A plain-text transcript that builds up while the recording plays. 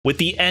With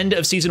the end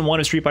of Season 1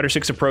 of Street Fighter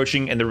 6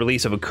 approaching and the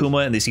release of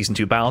Akuma in the Season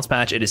 2 balance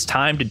patch, it is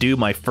time to do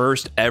my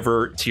first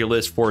ever tier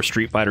list for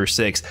Street Fighter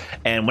 6.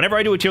 And whenever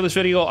I do a tier list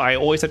video, I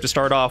always have to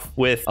start off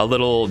with a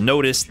little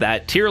notice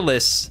that tier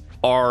lists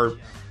are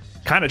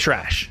kind of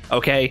trash,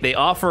 okay? They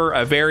offer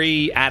a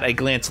very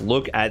at-a-glance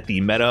look at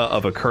the meta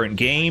of a current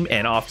game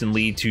and often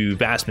lead to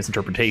vast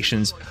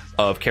misinterpretations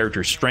of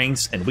character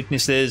strengths and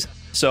weaknesses.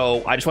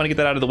 So I just want to get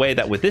that out of the way,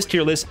 that with this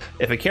tier list,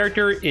 if a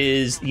character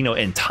is,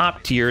 in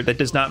top tier, that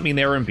does not mean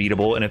they're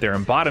unbeatable. And if they're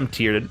in bottom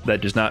tier,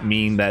 that does not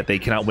mean that they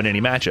cannot win any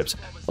matchups.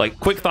 Like,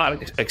 quick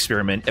thought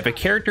experiment, if a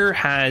character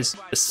has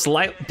a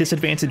slight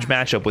disadvantage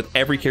matchup with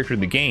every character in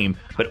the game,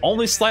 but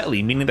only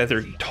slightly, meaning that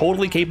they're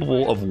totally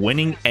capable of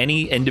winning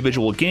any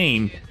individual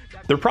game,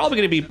 they're probably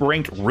going to be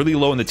ranked really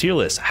low in the tier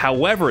list.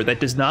 However, that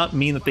does not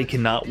mean that they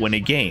cannot win a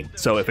game.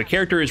 So if a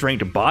character is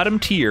ranked bottom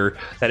tier,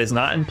 that is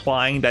not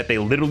implying that they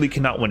literally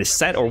cannot win a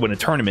set or win a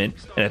tournament.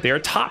 And if they are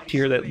top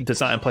tier, that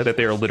does not imply that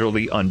they are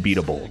literally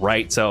unbeatable,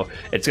 right? So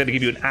it's going to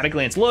give you an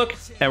at-a-glance look,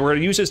 and we're going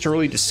to use this to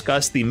really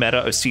discuss the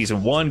meta of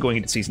Season 1 going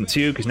into Season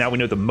 2, because now we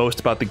know the most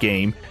about the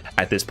game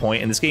at this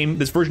point. And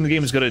this version of the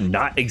game is going to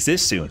not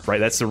exist soon, right?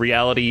 That's the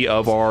reality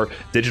of our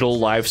digital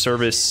live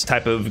service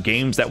type of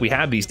games that we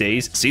have these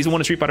days. Season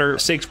 1 of Street Fighter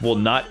 6 will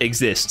not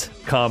exist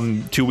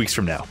come 2 weeks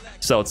from now.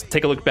 So let's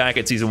take a look back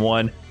at Season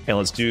 1 and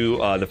let's do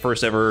the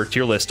first ever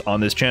tier list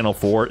on this channel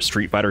for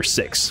Street Fighter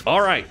 6.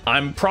 All right,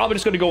 I'm probably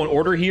just going to go in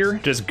order here,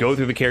 just go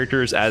through the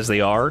characters as they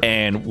are,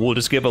 and we'll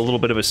just give a little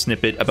bit of a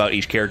snippet about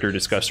each character,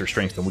 discuss their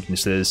strengths and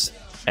weaknesses,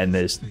 and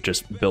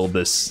just build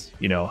this,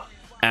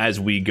 as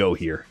we go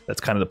here. That's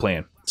kind of the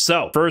plan.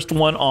 So first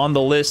one on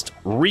the list,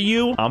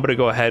 Ryu. I'm going to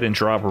go ahead and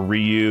drop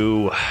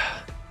Ryu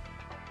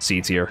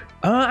C tier.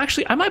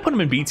 Actually, I might put him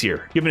in B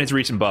tier, given his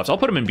recent buffs. I'll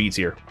put him in B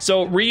tier.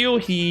 So Ryu,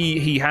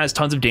 he has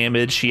tons of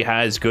damage. He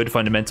has good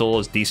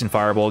fundamentals, decent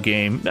fireball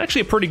game.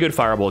 Actually, a pretty good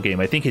fireball game.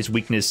 I think his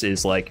weakness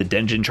is like the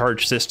Denjin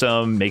charge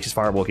system makes his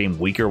fireball game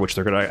weaker, which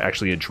they're going to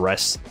actually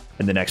address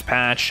in the next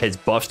patch. His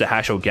buffs to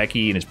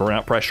Hashogeki and his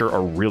burnout pressure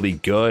are really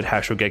good.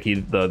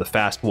 Hashogeki, the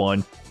fast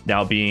one,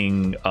 now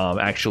being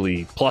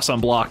actually plus on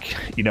block,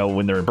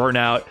 when they're in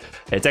burnout.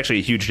 It's actually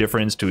a huge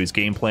difference to his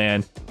game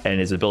plan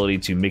and his ability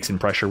to mix in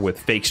pressure with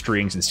fake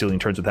strings and stealing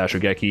turns with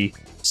Hashogeki.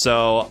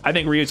 So I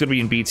think Ryu's going to be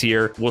in B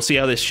tier. We'll see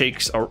how this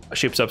shapes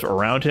up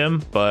around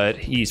him, but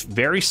he's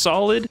very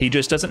solid. He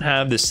just doesn't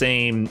have the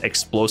same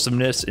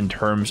explosiveness in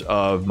terms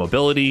of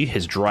mobility.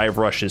 His drive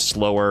rush is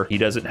slower. He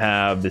doesn't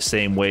have the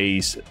same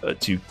ways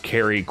to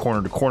carry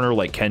corner to corner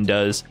like Ken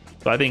does.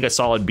 So I think a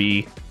solid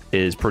B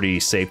is pretty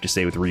safe to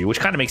say with Ryu, which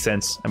kind of makes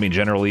sense. I mean,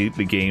 generally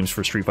the games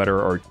for Street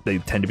Fighter they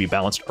tend to be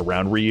balanced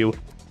around Ryu.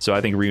 So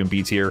I think Ryu in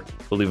B tier.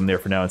 We'll leave him there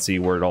for now and see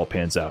where it all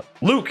pans out.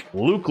 Luke.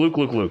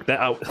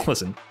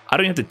 Listen, I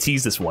don't have to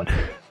tease this one.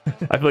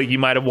 I feel like you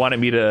might have wanted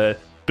me to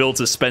build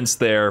suspense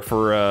there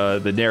for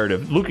the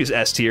narrative. Luke is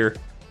S tier.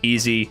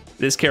 Easy.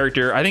 This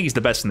character, I think he's the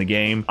best in the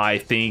game. I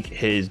think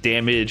his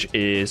damage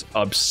is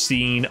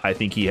obscene. I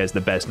think he has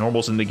the best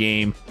normals in the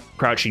game.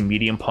 Crouching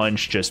medium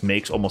punch just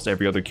makes almost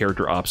every other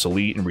character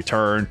obsolete in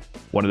return.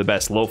 One of the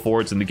best low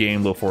forwards in the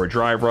game, low forward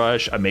drive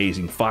rush,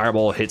 amazing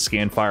fireball, hit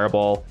scan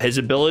fireball. His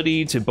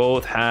ability to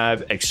both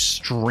have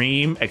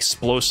extreme,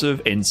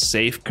 explosive, and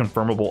safe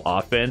confirmable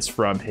offense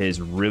from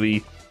his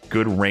really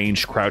good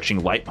range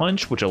crouching light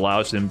punch, which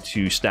allows him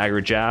to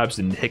stagger jabs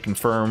and hit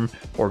confirm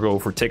or go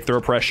for tick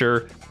throw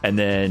pressure. And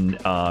then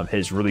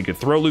his really good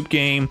throw loop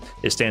game,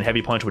 his stand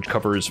heavy punch, which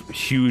covers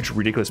huge,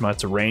 ridiculous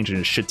amounts of range and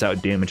it shits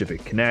out damage if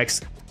it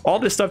connects. All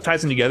this stuff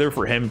ties in together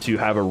for him to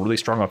have a really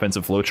strong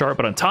offensive flowchart.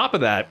 But on top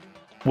of that,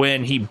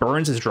 when he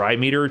burns his drive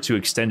meter to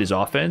extend his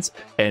offense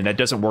and that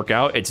doesn't work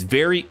out, it's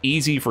very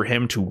easy for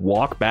him to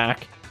walk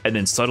back and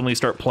then suddenly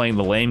start playing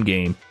the lame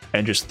game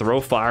and just throw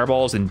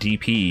fireballs and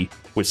DP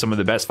with some of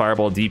the best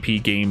fireball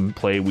DP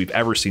gameplay we've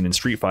ever seen in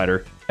Street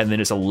Fighter, and then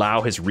just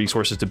allow his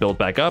resources to build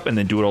back up and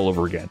then do it all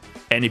over again.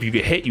 And if you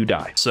get hit, you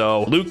die.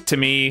 So Luke, to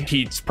me,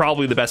 he's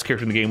probably the best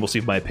character in the game. We'll see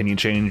if my opinion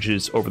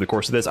changes over the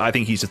course of this. I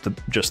think he's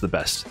just the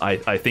best.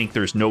 I think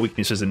there's no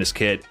weaknesses in this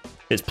kit.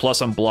 His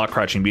plus on block,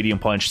 crouching medium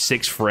punch,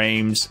 6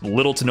 frames,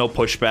 little to no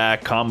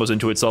pushback, combos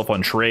into itself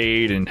on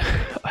trade and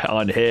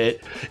on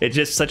hit. It's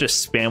just such a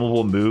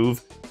spammable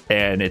move.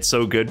 And it's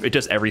so good. It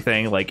does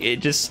everything. Like, I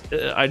just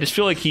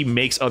feel like he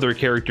makes other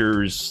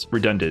characters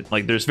redundant.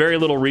 Like, there's very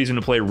little reason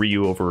to play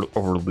Ryu over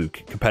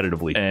Luke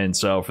competitively. And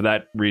so for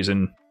that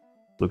reason,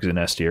 Luke is an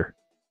S tier.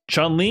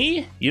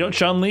 Chun-li,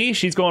 Chun-li,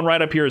 she's going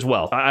right up here as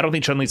well. I don't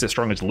think Chun-li's as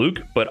strong as Luke,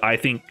 but I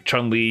think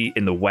Chun-li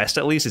in the West,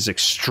 at least, is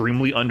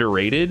extremely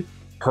underrated.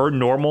 Her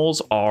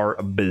normals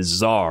are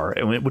bizarre,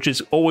 which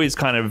is always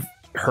kind of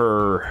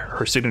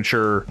her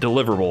signature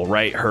deliverable,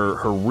 right?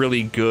 Her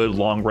really good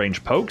long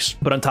range pokes.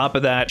 But on top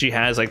of that, she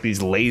has like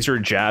these laser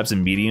jabs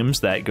and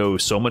mediums that go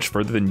so much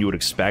further than you would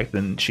expect.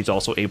 And she's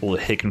also able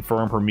to hit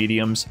confirm her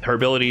mediums. Her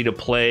ability to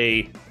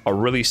play a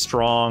really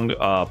strong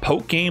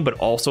poke game, but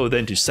also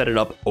then to set it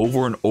up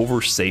over and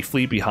over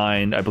safely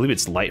behind, I believe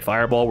it's light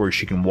fireball, where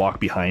she can walk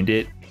behind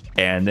it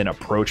and then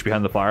approach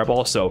behind the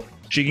fireball. So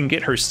She can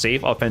get her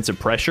safe offensive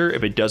pressure.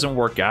 If it doesn't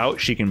work out,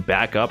 she can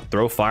back up,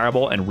 throw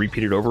fireball, and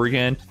repeat it over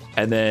again.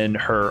 And then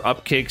her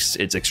up kicks,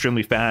 it's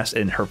extremely fast,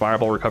 and her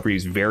fireball recovery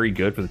is very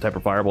good for the type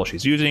of fireball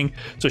she's using.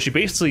 So she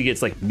basically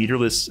gets like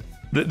meterless,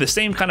 the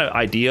same kind of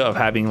idea of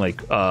having like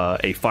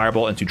a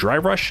fireball into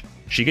drive rush.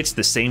 She gets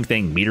the same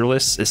thing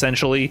meterless,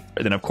 essentially.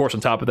 And then, of course,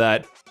 on top of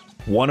that,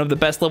 one of the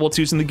best level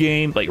 2s in the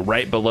game, like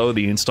right below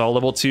the install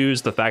level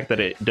 2s, the fact that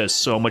it does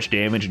so much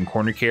damage in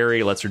corner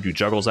carry, lets her do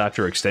juggles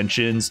after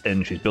extensions,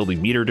 and she's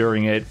building meter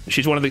during it.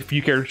 She's one of the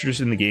few characters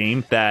in the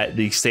game that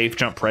the safe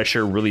jump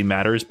pressure really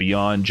matters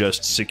beyond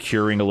just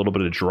securing a little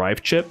bit of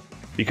drive chip,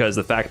 because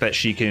the fact that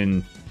she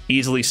can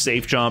easily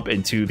safe jump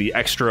into the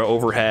extra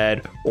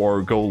overhead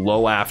or go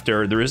low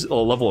after, there is a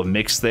level of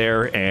mix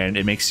there, and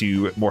it makes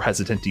you more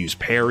hesitant to use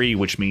parry,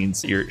 which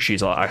means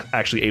she's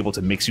actually able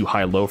to mix you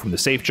high-low from the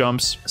safe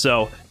jumps.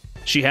 So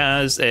she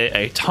has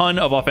a ton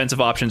of offensive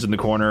options in the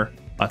corner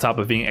on top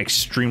of being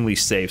extremely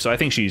safe. So I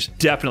think she's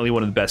definitely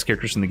one of the best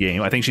characters in the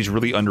game. I think she's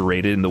really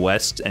underrated in the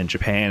West, and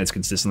Japan has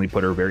consistently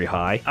put her very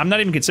high. I'm not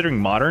even considering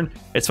modern.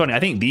 It's funny,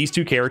 I think these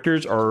two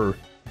characters are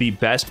the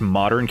best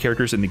modern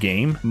characters in the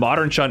game.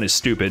 Modern Chun is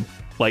stupid.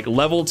 Like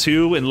level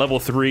 2 and level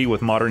 3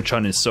 with modern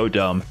Chun is so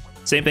dumb.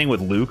 Same thing with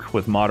Luke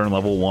with modern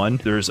level 1.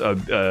 There's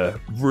a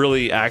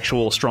really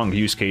actual strong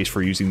use case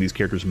for using these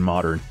characters in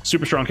modern.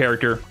 Super strong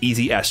character,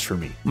 easy S for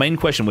me. Main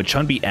question, would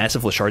Chun be S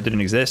if Rashid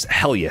didn't exist?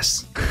 Hell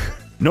yes.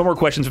 No more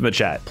questions from the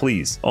chat,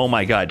 please. Oh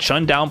my god,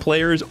 Chun down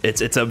players, it's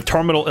a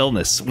terminal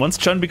illness. Once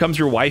Chun becomes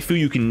your waifu,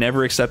 you can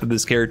never accept that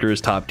this character is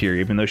top tier,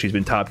 even though she's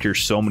been top tier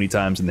so many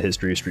times in the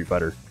history of Street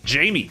Fighter.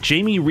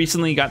 Jamie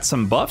recently got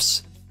some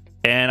buffs,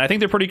 and I think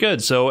they're pretty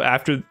good. So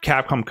after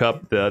Capcom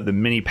Cup, the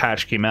mini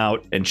patch came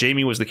out, and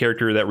Jamie was the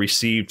character that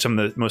received some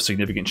of the most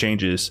significant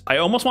changes. I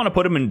almost want to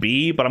put him in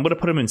B, but I'm going to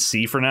put him in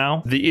C for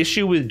now. The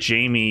issue with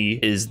Jamie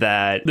is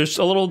that there's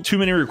a little too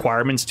many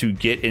requirements to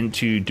get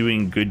into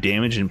doing good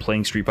damage and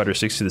playing Street Fighter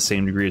 6 to the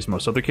same degree as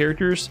most other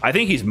characters. I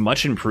think he's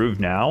much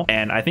improved now,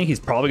 and I think he's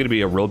probably going to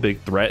be a real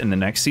big threat in the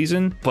next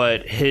season,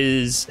 but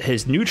his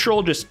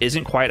neutral just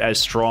isn't quite as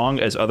strong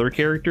as other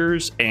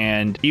characters,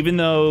 and even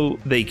though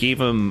they gave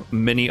him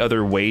many other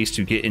ways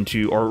to get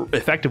into, or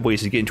effective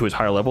ways to get into his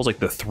higher levels, like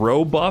the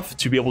throw buff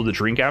to be able to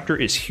drink after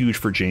is huge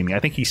for Jamie. I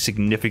think he's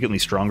significantly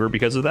stronger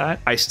because of that.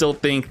 I still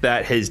think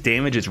that his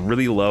damage is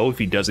really low if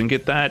he doesn't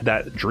get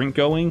that drink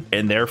going,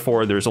 and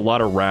therefore there's a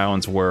lot of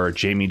rounds where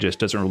Jamie just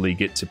doesn't really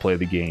get to play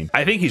the game.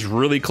 I think he's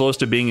really close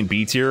to being in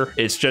B tier.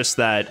 It's just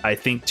that I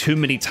think too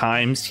many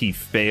times he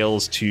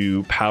fails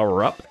to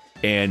power up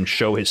and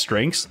show his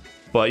strengths.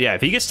 But yeah,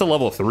 if he gets to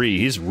level 3,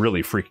 he's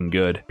really freaking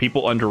good.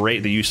 People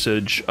underrate the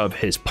usage of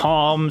his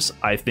palms.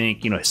 I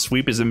think, his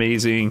sweep is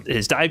amazing.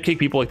 His dive kick,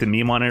 people like to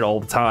meme on it all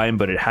the time,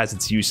 but it has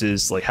its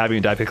uses. Like having a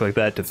dive kick like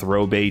that to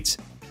throw bait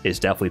is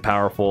definitely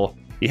powerful.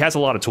 He has a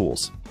lot of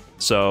tools.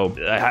 So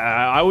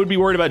I would be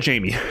worried about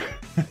Jamie.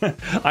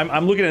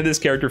 I'm looking at this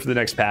character for the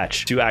next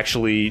patch to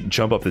actually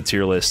jump up the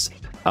tier list.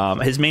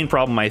 His main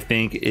problem, I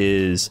think,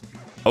 is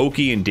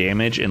Oki and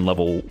damage in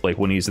level, like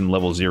when he's in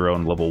level 0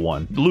 and level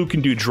 1. Luke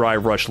can do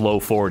drive rush low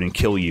forward and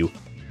kill you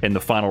in the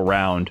final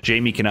round.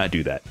 Jamie cannot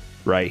do that,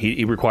 right?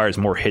 He requires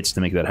more hits to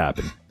make that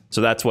happen.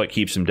 So that's what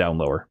keeps him down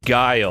lower.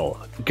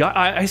 Guile.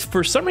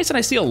 For some reason,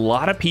 I see a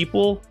lot of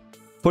people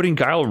putting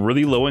Guile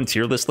really low in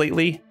tier list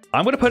lately.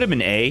 I'm going to put him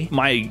in A.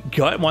 My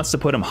gut wants to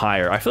put him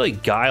higher. I feel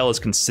like Guile is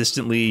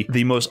consistently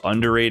the most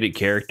underrated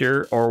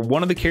character, or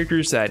one of the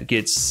characters that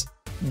gets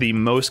the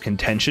most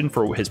contention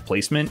for his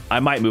placement. I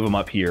might move him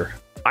up here.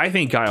 I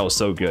think Guile is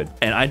so good,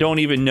 and I don't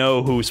even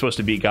know who's supposed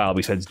to beat Guile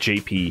besides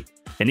JP.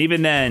 And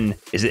even then,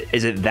 is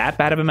it that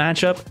bad of a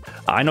matchup?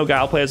 I know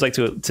Guile players like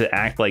to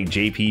act like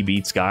JP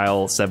beats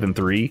Guile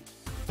 7-3,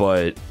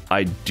 but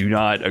I do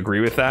not agree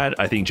with that.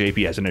 I think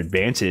JP has an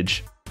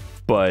advantage,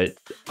 but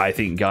I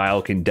think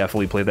Guile can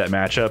definitely play that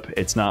matchup.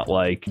 It's not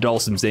like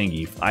Dhalsim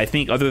Zangief. I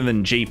think other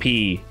than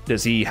JP,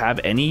 does he have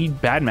any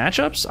bad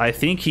matchups? I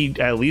think he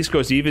at least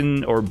goes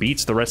even or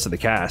beats the rest of the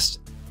cast.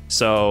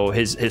 So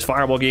his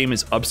fireball game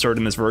is absurd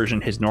in this version.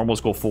 His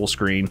normals go full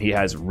screen. He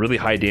has really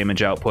high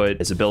damage output.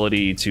 His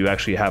ability to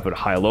actually have a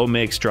high-low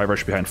mix, drive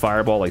rush behind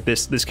fireball. Like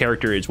this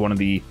character is one of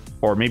the,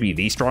 or maybe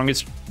the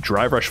strongest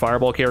drive rush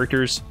fireball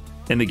characters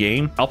in the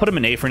game. I'll put him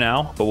in A for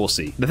now, but we'll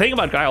see. The thing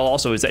about Guile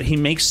also is that he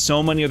makes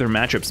so many other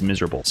matchups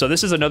miserable. So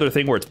this is another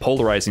thing where it's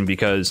polarizing,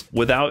 because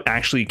without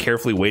actually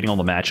carefully weighting all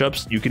the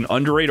matchups, you can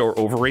underrate or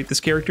overrate this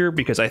character,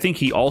 because I think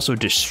he also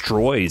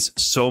destroys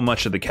so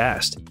much of the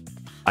cast.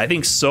 I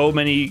think so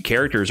many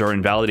characters are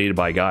invalidated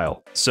by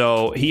Guile.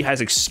 So he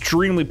has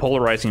extremely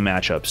polarizing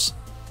matchups,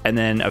 and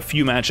then a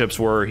few matchups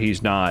where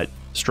he's not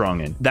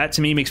strong in. That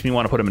to me makes me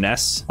want to put him in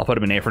S. I'll put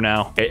him in A for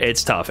now.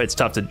 It's tough. It's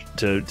tough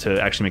to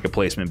actually make a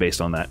placement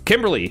based on that.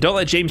 Kimberly, don't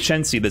let James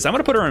Chen see this. I'm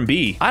going to put her in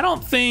B. I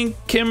don't think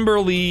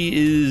Kimberly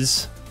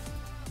is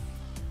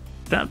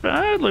that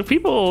bad. Like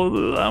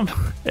people,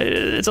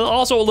 it's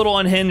also a little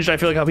unhinged, I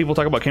feel like, how people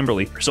talk about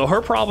Kimberly. So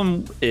her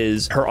problem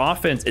is her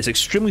offense is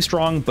extremely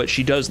strong, but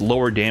she does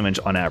lower damage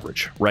on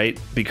average, right?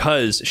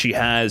 Because she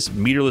has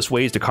meterless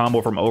ways to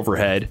combo from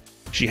overhead,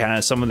 She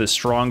has some of the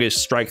strongest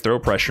strike throw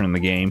pressure in the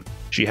game.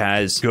 She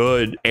has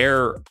good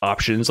air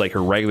options, like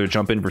her regular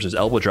jump in versus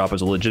elbow drop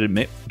is a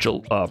legitimate,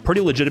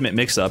 pretty legitimate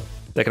mix-up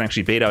that can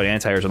actually bait out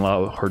anti-airs and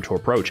allow her to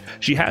approach.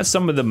 She has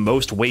some of the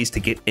most ways to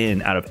get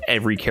in out of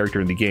every character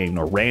in the game.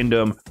 A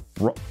random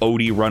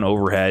OD run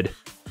overhead,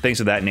 things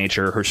of that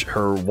nature.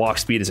 Her walk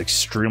speed is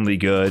extremely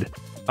good.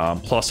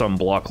 Plus on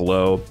block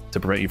low to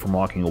prevent you from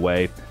walking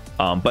away.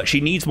 But she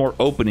needs more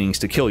openings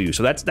to kill you,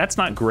 so that's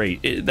not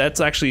great.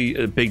 That's actually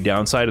a big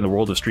downside in the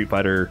world of Street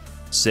Fighter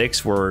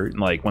 6, where,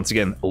 like, once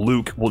again,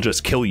 Luke will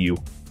just kill you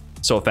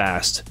so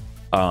fast.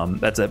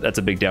 That's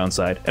a big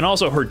downside. And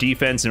also her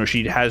defense,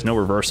 she has no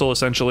reversal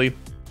essentially.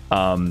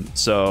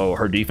 So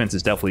her defense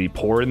is definitely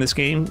poor in this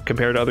game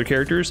compared to other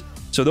characters.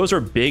 So those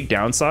are big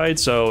downsides.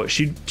 So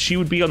she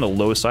would be on the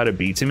low side of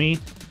B to me.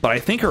 But I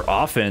think her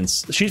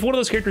offense, she's one of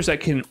those characters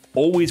that can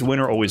always win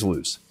or always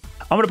lose.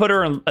 I'm going to put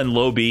her in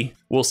low B.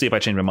 We'll see if I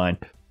change my mind.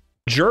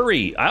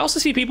 Juri. I also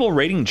see people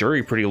rating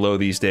Juri pretty low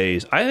these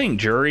days. I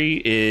think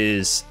Juri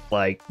is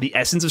like the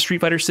essence of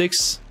Street Fighter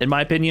 6, in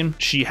my opinion.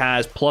 She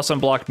has plus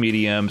unblocked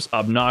mediums,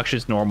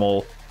 obnoxious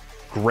normal,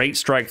 great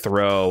strike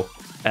throw,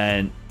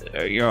 and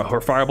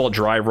her fireball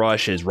drive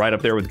rush is right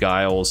up there with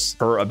Guile's.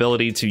 Her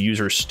ability to use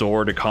her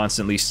store to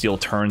constantly steal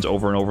turns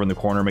over and over in the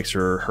corner makes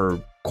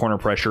her corner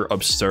pressure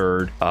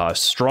absurd.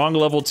 Strong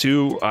level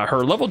 2.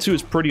 Her level 2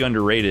 is pretty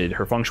underrated.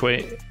 Her feng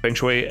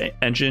shui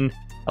engine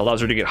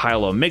allows her to get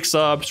high-low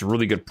mix-ups,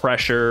 really good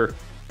pressure,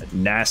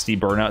 nasty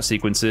burnout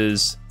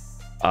sequences.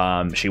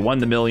 She won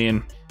the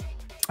million.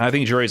 I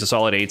think Juri is a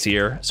solid A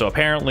tier. So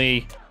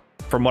apparently,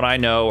 from what I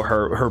know,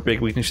 her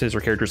big weaknesses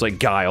are characters like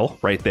Guile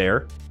right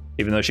there,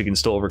 even though she can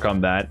still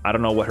overcome that. I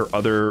don't know what her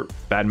other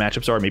bad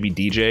matchups are, maybe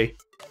Dee Jay.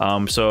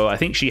 So I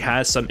think she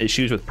has some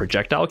issues with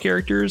projectile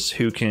characters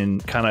who can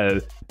kind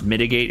of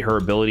mitigate her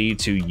ability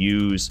to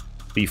use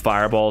the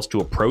fireballs to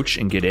approach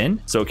and get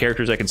in. So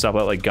characters that can stop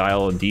out like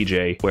Guile and Dee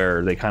Jay,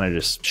 where they kind of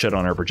just shit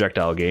on her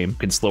projectile game,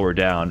 can slow her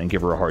down and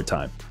give her a hard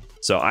time.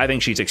 So I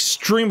think she's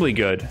extremely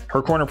good.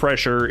 Her corner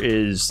pressure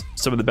is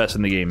some of the best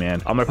in the game,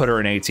 man. I'm gonna put her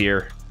in A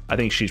tier. I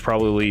think she's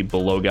probably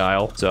below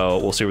Guile, so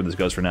we'll see where this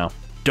goes for now.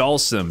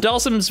 Dhalsim.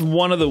 Dhalsim's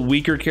one of the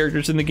weaker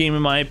characters in the game,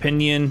 in my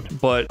opinion,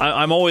 but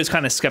I'm always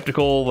kind of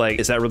skeptical, like,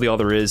 is that really all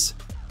there is?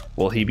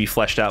 Will he be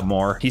fleshed out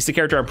more? He's the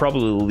character I'm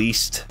probably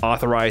least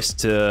authorized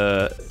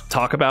to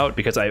talk about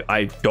because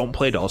I don't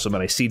play Dhalsim,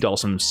 and I see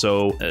Dhalsim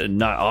so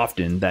not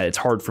often that it's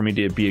hard for me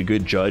to be a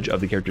good judge of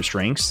the character's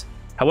strengths.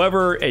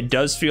 However, it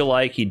does feel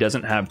like he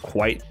doesn't have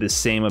quite the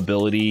same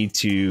ability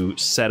to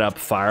set up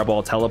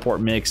fireball,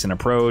 teleport mix, and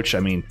approach. I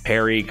mean,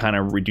 parry kind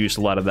of reduced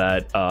a lot of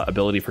that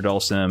ability for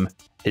Dhalsim.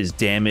 His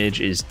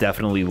damage is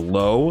definitely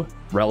low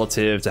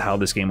relative to how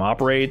this game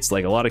operates.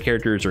 Like, a lot of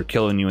characters are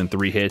killing you in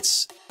 3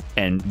 hits,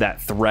 and that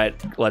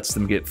threat lets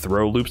them get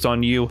throw loops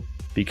on you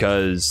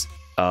because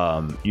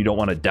you don't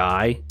want to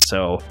die.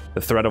 So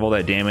the threat of all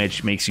that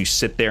damage makes you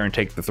sit there and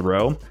take the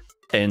throw.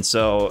 And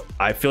so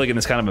I feel like in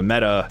this kind of a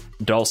meta,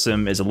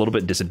 Dhalsim is a little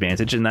bit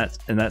disadvantaged in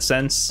that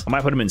sense. I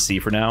might put him in C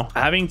for now.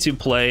 Having to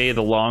play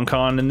the long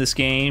con in this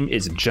game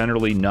is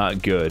generally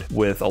not good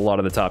with a lot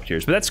of the top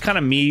tiers, but that's kind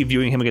of me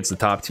viewing him against the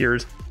top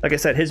tiers. Like I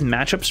said, his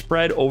matchup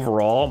spread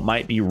overall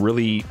might be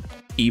really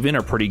even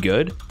or pretty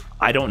good.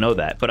 I don't know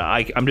that, but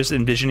I'm just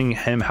envisioning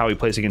him how he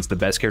plays against the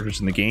best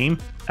characters in the game,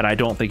 and I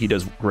don't think he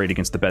does great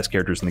against the best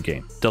characters in the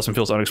game. Dhalsim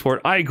feels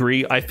unexplored. I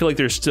agree. I feel like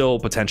there's still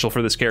potential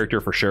for this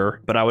character for sure,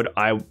 but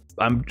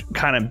I'm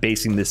kind of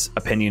basing this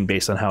opinion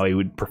based on how he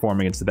would perform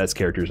against the best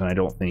characters, and I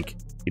don't think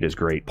he does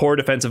great. Poor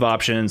defensive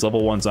options.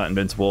 Level 1's not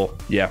invincible.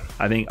 Yeah,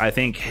 I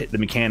think the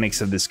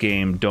mechanics of this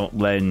game don't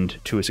lend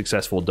to a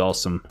successful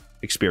Dhalsim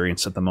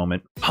experience at the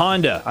moment.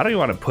 Honda. I don't even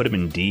want to put him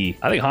in D.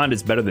 I think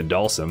Honda's better than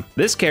Dhalsim.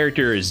 This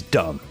character is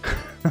dumb.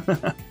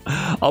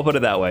 I'll put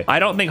it that way. I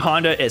don't think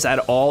Honda is at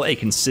all a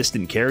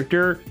consistent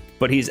character,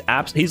 but he's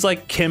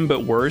like Kim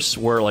but worse,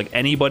 where like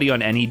anybody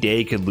on any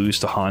day could lose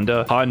to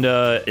Honda.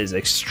 Honda is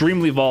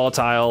extremely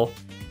volatile.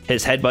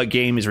 His headbutt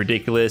game is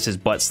ridiculous. His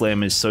butt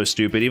slam is so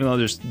stupid, even though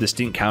there's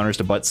distinct counters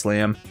to butt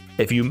slam.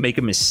 If you make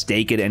a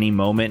mistake at any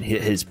moment,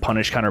 his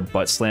punish counter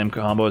butt slam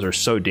combos are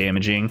so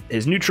damaging.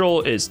 His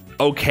neutral is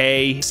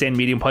okay. Stand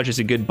medium punch is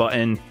a good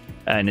button,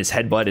 and his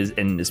headbutt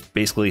is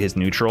basically his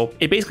neutral.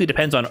 It basically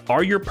depends on,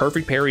 are your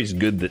perfect parries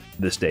good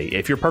this day?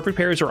 If your perfect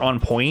parries are on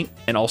point,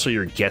 and also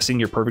you're guessing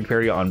your perfect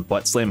parry on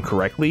butt slam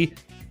correctly,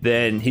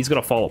 then he's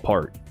gonna fall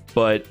apart.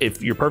 But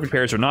if your perfect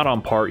parries are not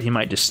on par, he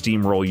might just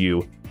steamroll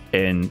you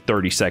in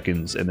 30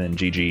 seconds and then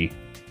GG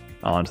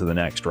on to the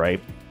next,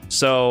 right?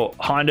 So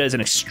Honda is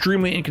an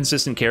extremely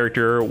inconsistent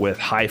character with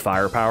high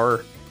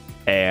firepower,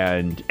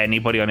 and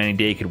anybody on any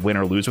day could win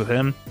or lose with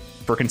him.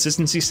 For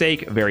consistency's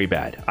sake, very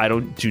bad. I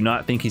do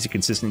not think he's a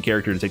consistent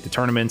character to take the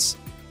tournaments.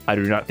 I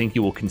do not think he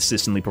will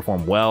consistently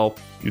perform well.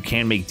 You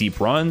can make deep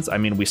runs. I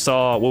mean, we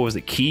saw, what was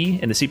it, Key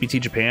in the CPT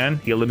Japan?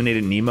 He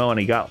eliminated Nemo, and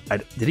he got,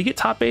 did he get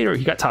top 8 or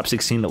he got top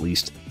 16 at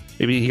least?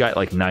 Maybe he got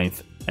like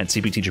 9th. and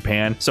CPT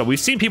Japan. So we've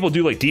seen people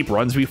do like deep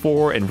runs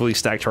before and really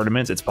stack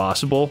tournaments. It's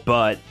possible,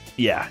 but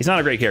yeah, he's not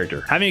a great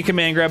character. Having a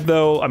command grab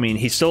though, I mean,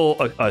 he's still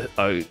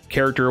a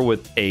character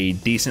with a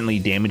decently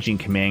damaging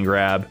command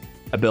grab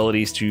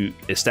abilities to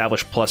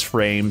establish plus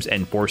frames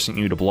and forcing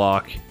you to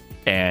block.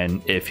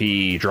 And if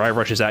he drive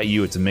rushes at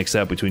you, it's a mix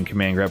up between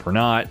command grab or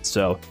not.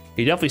 So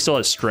he definitely still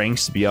has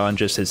strengths beyond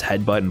just his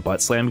headbutt and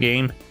butt slam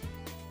game,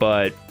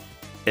 but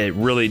it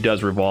really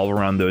does revolve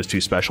around those two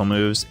special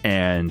moves,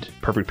 and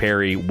perfect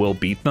parry will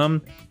beat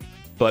them,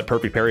 but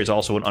perfect parry is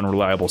also an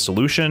unreliable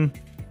solution.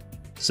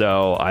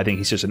 So I think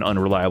he's just an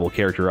unreliable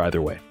character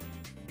either way.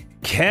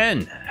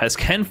 Ken, has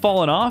Ken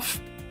fallen off?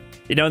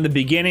 You know, in the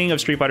beginning of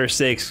Street Fighter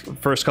 6,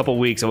 first couple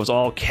weeks, it was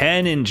all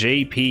Ken and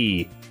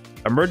JP.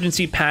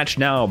 Emergency patch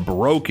now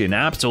broken.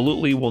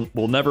 Absolutely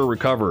will never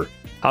recover.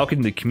 How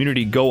can the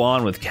community go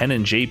on with Ken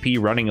and JP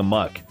running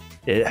amok?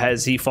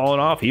 Has he fallen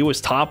off? He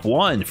was top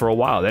 1 for a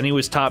while. Then he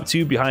was top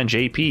 2 behind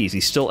JP. Is he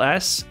still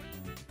S?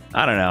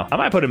 I don't know. I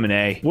might put him in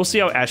A. We'll see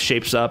how S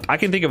shapes up. I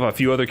can think of a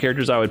few other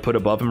characters I would put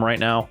above him right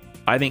now.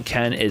 I think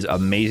Ken is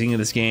amazing in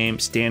this game.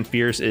 Stand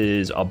Fierce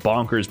is a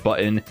bonkers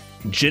button.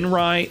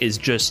 Jinrai is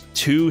just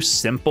too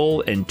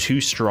simple and too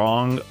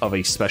strong of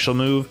a special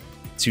move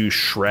to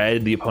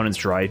shred the opponent's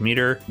drive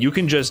meter. You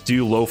can just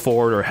do low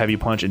forward or heavy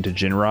punch into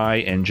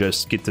Jinrai and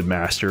just get to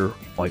master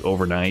like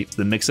overnight.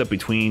 The mix up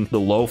between the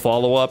low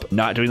follow-up,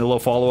 not doing the low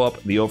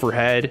follow-up, the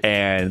overhead,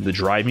 and the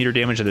drive meter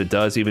damage that it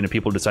does even if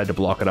people decide to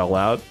block it all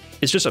out,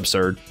 it's just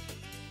absurd.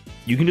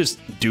 You can just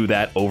do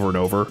that over and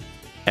over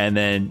and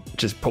then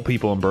just put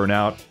people in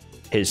burnout.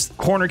 His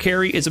corner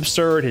carry is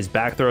absurd. His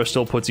back throw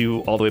still puts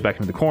you all the way back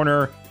into the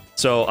corner.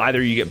 So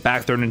either you get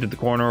back thrown into the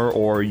corner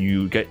or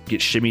you get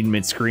shimmied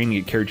mid-screen and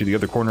get carried to the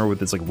other corner with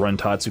this like run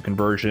Tatsu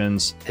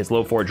conversions. His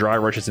low forward dry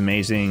rush is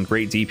amazing.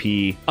 Great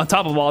DP. On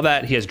top of all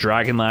that, he has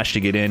Dragon Lash to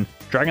get in.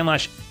 Dragon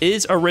Lash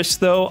is a risk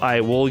though.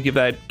 I will give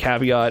that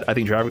caveat. I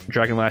think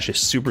Dragon Lash is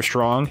super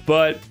strong.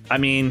 But I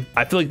mean,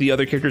 I feel like the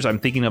other characters I'm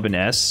thinking of in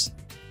S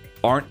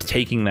aren't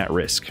taking that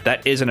risk.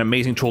 That is an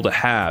amazing tool to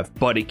have,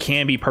 but it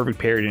can be perfect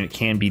parried and it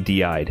can be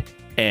DI'd.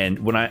 And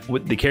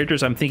with the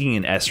characters I'm thinking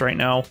in S right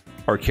now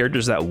are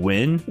characters that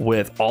win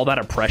with all that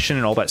oppression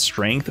and all that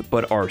strength,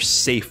 but are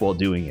safe while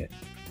doing it.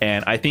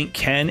 And I think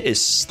Ken is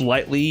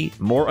slightly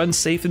more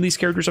unsafe than these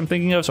characters I'm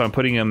thinking of, so I'm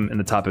putting him in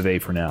the top of A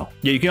for now.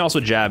 Yeah, you can also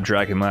jab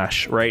Dragon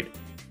Lash, right?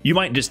 You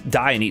might just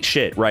die and eat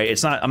shit,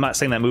 right? I'm not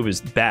saying that move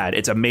is bad.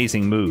 It's an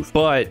amazing move.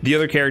 But the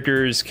other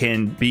characters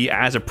can be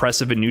as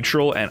oppressive and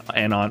neutral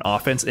and on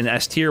offense in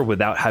S tier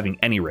without having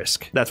any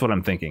risk. That's what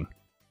I'm thinking.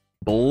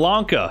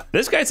 Blanka.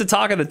 This guy's the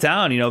talk of the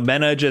town. You know,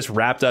 Mena just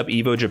wrapped up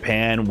Evo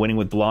Japan, winning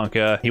with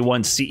Blanka. He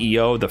won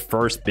CEO, the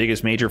first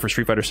biggest major for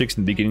Street Fighter 6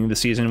 in the beginning of the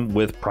season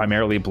with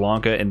primarily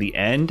Blanka in the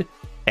end.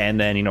 And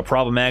then, you know,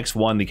 Problem X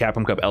won the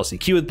Capcom Cup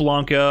LCQ with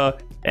Blanka,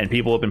 and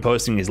people have been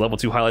posting his level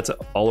 2 highlights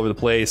all over the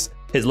place.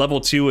 His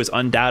level 2 is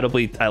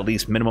undoubtedly at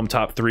least minimum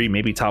top 3,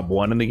 maybe top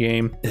 1 in the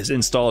game. His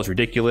install is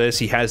ridiculous.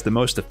 He has the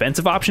most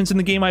defensive options in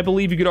the game, I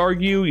believe you could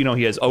argue. You know,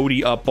 he has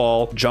OD up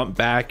ball, jump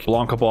back,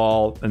 Blanka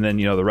ball, and then,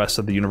 you know, the rest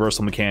of the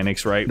universal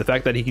mechanics, right? The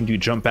fact that he can do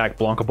jump back,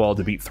 Blanka ball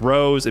to beat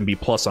throws and be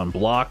plus on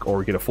block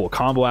or get a full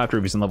combo after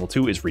if he's in level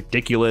 2 is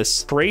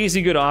ridiculous.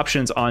 Crazy good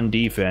options on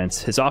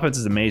defense. His offense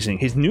is amazing.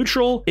 His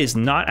neutral is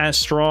not as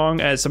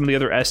strong as some of the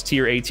other S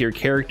tier, A tier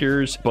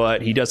characters,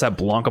 but he does have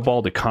Blanka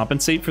ball to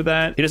compensate for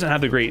that. He doesn't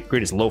have the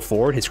greatest low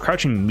forward. His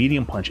crouching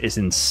medium punch is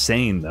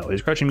insane though.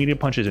 His crouching medium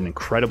punch is an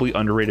incredibly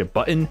underrated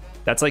button.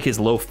 That's like his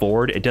low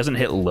forward. It doesn't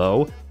hit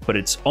low, but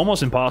it's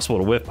almost impossible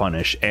to whiff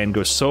punish and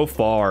goes so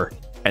far,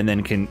 and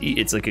then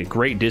it's like a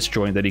great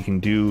disjoint that he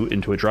can do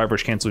into a drive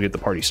rush cancel to get the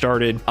party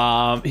started.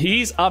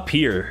 He's up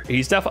here.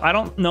 He's definitely, I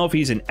don't know if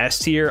he's an S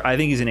tier. I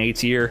think he's an A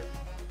tier.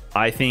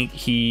 I think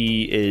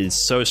he is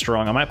so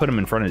strong. I might put him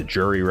in front of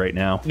Juri right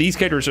now. These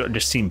characters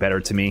just seem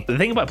better to me. The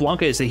thing about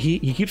Blanka is that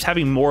he keeps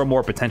having more and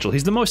more potential.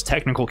 He's the most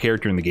technical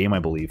character in the game, I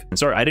believe. And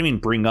sorry, I didn't even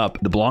bring up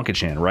the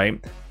Blanka-chan,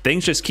 right?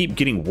 Things just keep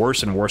getting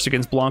worse and worse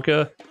against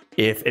Blanka.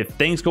 If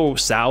things go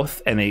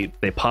south and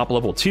they pop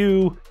level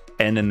 2,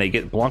 and then they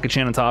get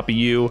Blanka-chan on top of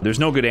you, there's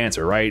no good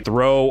answer, right?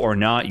 Throw or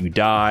not, you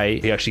die.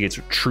 He actually gets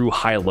true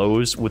high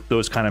lows with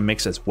those kind of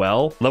mix as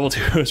well. Level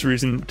 2 is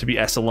reason to be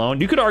S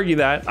alone. You could argue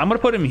that. I'm gonna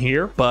put him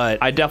here, but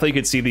I definitely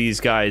could see these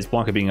guys,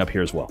 Blanka being up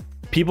here as well.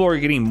 People are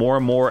getting more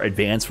and more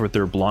advanced with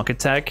their Blanka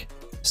tech,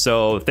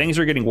 so things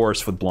are getting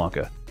worse with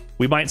Blanka.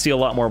 We might see a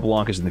lot more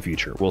Blankas in the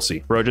future. We'll see.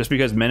 Bro, just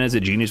because Mena is a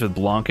genius with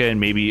Blanka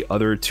and maybe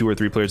other 2 or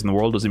 3 players in the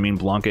world doesn't mean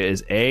Blanka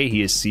is A.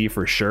 He is C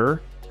for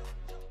sure.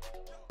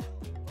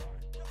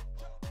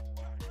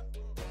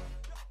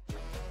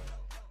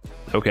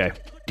 Okay,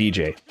 Dee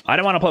Jay. I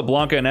don't want to put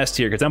Blanka in S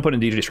tier because I'm putting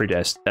Dee Jay straight to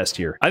S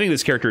tier. I think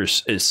this character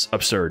is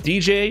absurd.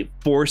 Dee Jay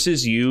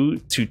forces you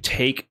to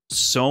take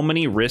so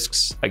many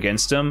risks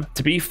against him.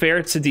 To be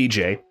fair to Dee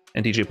Jay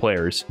and Dee Jay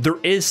players, there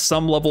is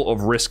some level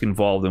of risk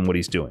involved in what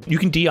he's doing. You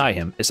can DI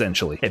him,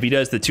 essentially. If he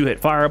does the 2-hit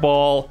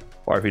fireball,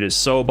 or if he does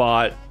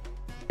Sobot,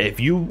 if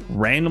you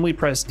randomly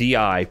press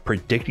DI,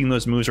 predicting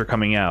those moves are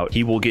coming out,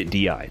 he will get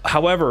DI'd.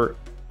 However,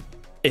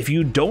 if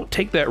you don't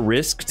take that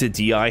risk to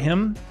DI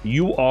him,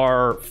 you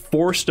are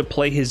forced to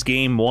play his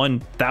game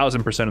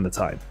 1000% of the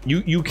time.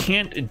 You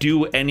can't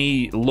do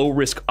any low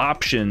risk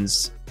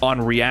options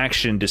on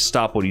reaction to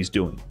stop what he's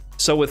doing.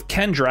 So with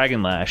Ken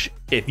Dragon Lash,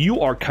 if you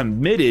are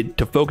committed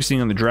to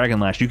focusing on the Dragon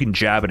Lash, you can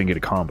jab it and get a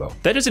combo.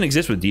 That doesn't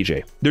exist with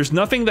DJ. There's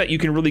nothing that you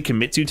can really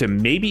commit to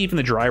maybe even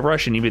the Drive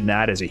Rush, and even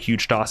that is a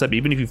huge toss-up.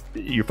 Even if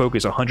you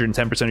focus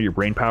 110% of your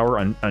brain power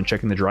on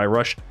checking the Drive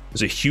Rush,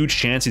 there's a huge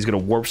chance he's going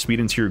to warp speed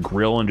into your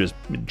grill and just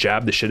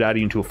jab the shit out of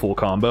you into a full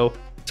combo.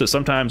 So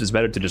sometimes it's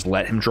better to just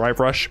let him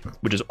Drive Rush,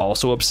 which is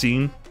also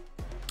obscene.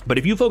 But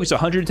if you focus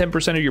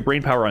 110% of your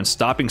brain power on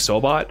stopping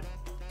Sobot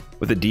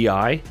with a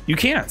DI, you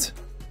can't.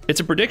 It's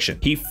a prediction.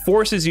 He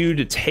forces you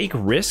to take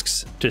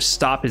risks to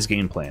stop his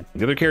game plan.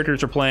 The other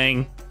characters are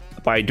playing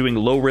by doing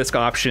low risk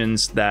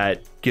options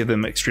that give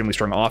them extremely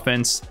strong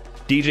offense.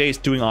 DJ's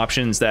doing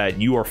options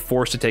that you are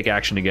forced to take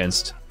action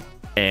against,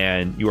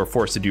 and you are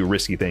forced to do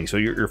risky things. So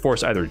you're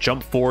forced to either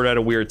jump forward at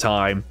a weird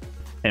time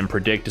and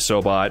predict a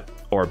Sobot,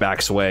 or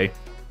back sway,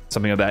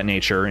 something of that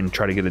nature, and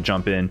try to get a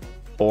jump in,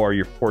 or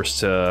you're forced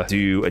to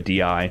do a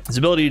DI. His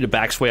ability to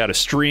back sway out of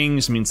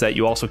strings means that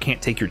you also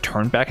can't take your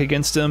turn back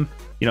against him.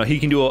 You know, he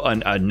can do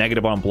a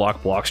negative on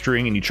block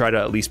string, and you try to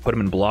at least put him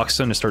in block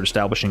stun to start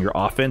establishing your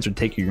offense or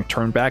take your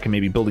turn back and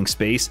maybe building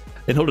space.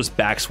 Then he'll just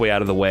back sway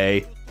out of the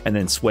way and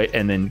then sway,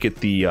 and then get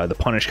the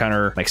punish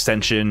counter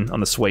extension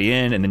on the sway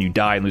in, and then you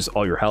die and lose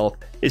all your health.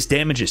 His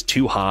damage is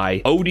too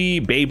high.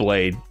 OD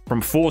Beyblade,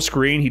 from full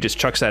screen, he just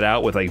chucks that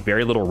out with like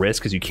very little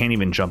risk because you can't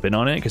even jump in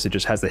on it because it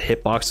just has the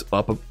hitbox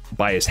up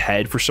by his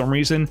head for some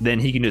reason. Then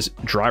he can just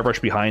drive rush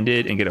behind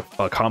it and get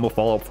a combo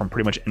follow up from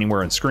pretty much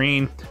anywhere on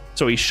screen.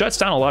 So he shuts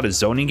down a lot of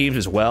zoning games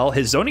as well.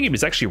 His zoning game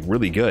is actually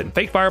really good.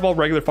 Fake fireball,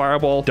 regular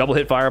fireball, double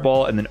hit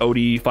fireball, and then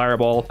OD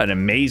fireball. An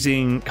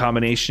amazing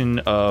combination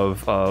of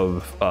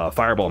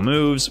fireball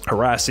moves,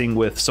 harassing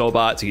with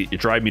Sobot to get your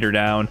drive meter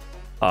down,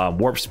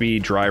 warp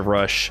speed, drive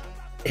rush.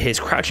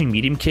 His crouching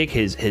medium kick,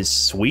 his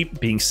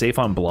sweep being safe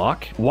on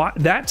block,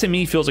 that to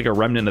me feels like a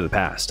remnant of the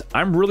past.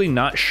 I'm really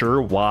not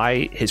sure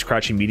why his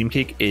crouching medium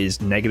kick is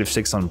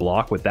 -6 on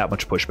block with that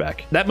much pushback.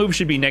 That move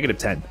should be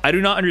 -10. I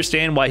do not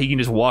understand why he can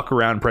just walk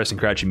around pressing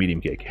crouching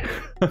medium kick.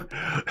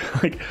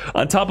 Like,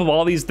 on top of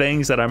all these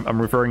things that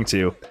I'm referring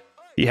to,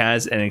 he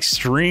has an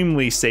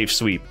extremely safe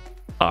sweep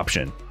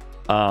option.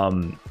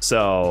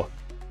 So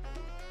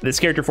this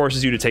character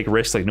forces you to take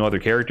risks like no other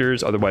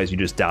characters, otherwise you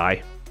just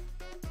die.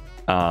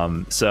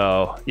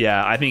 So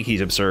yeah, I think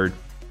he's absurd.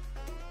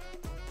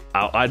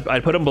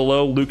 I'd put him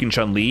below Luke and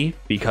Chun-Li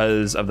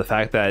because of the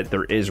fact that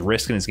there is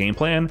risk in his game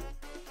plan,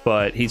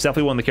 but he's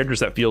definitely one of the characters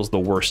that feels the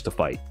worst to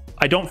fight.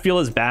 I don't feel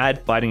as bad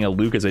fighting a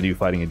Luke as I do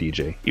fighting a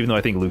DJ, even though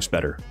I think Luke's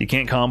better. You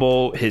can't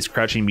combo his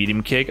crouching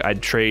medium kick.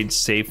 I'd trade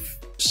safe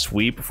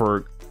sweep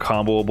for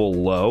comboable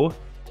low.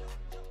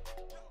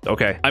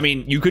 Okay, I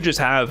mean, you could just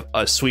have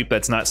a sweep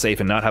that's not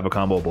safe and not have a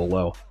comboable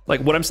low. Like,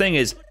 what I'm saying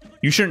is,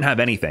 you shouldn't have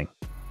anything.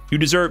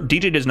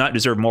 DJ does not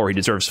deserve more, he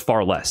deserves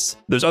far less.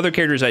 There's other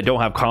characters that don't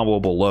have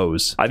comboable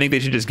lows. I think they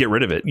should just get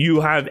rid of it. You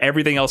have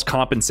everything else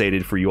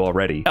compensated for you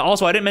already.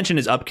 Also, I didn't mention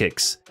his up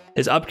kicks.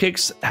 His up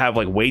kicks have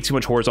like way too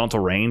much horizontal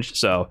range.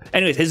 So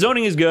anyways, his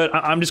zoning is good.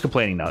 I'm just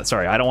complaining now.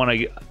 Sorry, I don't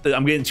want to,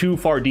 I'm getting too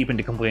far deep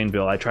into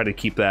Complainville. I try to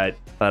keep that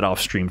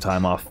off stream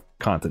time, off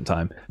content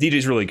time.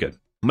 DJ's really good.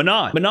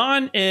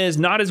 Manon is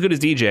not as good as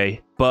DJ,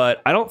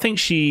 but I don't think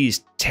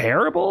she's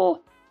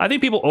terrible. I think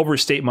people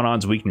overstate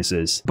Manon's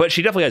weaknesses, but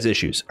she definitely has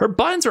issues. Her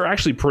buttons are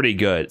actually pretty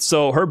good.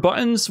 So her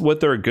buttons, what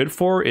they're good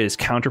for is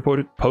counter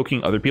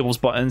poking other people's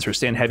buttons. Her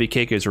stand heavy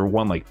kick is her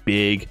one like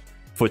big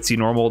footsie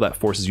normal that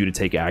forces you to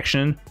take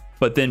action.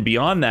 But then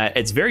beyond that,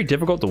 it's very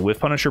difficult to whiff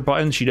punish her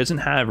buttons. She doesn't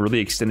have really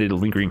extended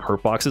lingering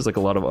hurt boxes like a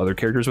lot of other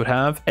characters would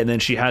have. And then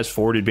she has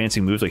forward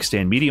advancing moves like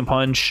stand medium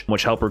punch,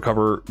 which help her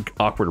cover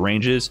awkward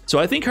ranges. So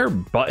I think her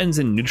buttons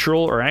in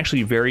neutral are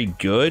actually very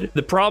good.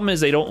 The problem is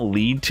they don't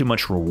lead to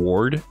much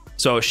reward.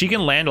 So she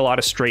can land a lot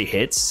of straight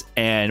hits,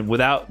 and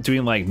without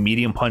doing like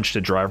medium punch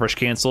to drive rush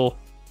cancel,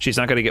 she's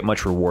not going to get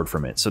much reward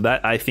from it. So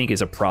that, I think,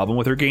 is a problem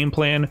with her game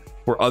plan,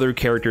 where other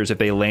characters, if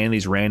they land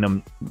these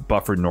random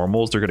buffered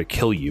normals, they're going to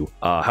kill you.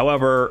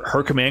 However,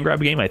 her command grab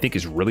game, I think,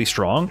 is really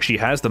strong. She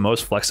has the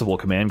most flexible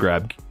command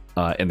grab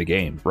in the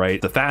game, right?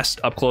 The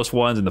fast up close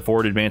ones and the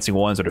forward advancing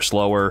ones that are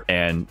slower,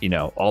 and you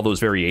know, all those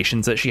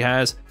variations that she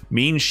has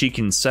means she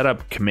can set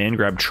up command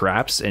grab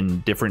traps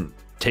in different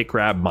take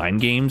grab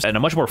mind games in a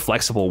much more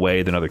flexible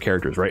way than other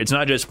characters, right? It's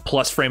not just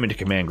plus frame into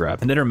command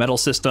grab. And then her metal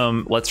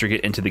system lets her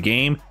get into the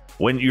game.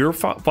 When you're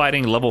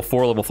fighting level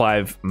 4, level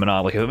 5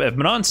 Manon, like if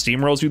Manon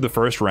steamrolls you the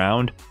first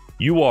round,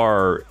 you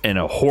are in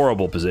a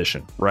horrible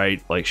position,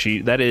 right? Like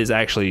that is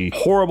actually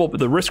horrible.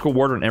 The risk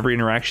reward on every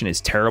interaction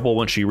is terrible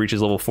once she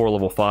reaches level 4,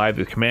 level 5,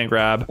 the command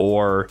grab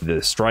or the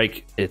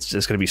strike. It's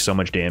just going to be so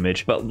much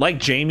damage. But like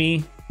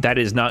Jamie, that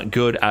is not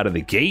good out of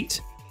the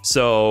gate.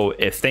 So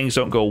if things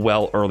don't go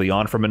well early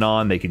on for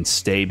Manon, they can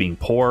stay being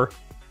poor.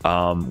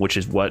 which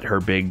is what her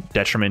big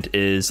detriment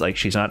is. Like,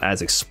 she's not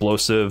as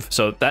explosive.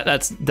 So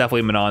that's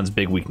definitely Manon's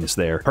big weakness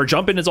there. Her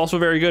jump in is also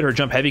very good. Her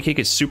jump heavy kick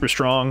is super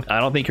strong. I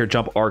don't think her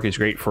jump arc is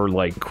great for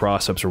like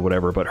cross-ups or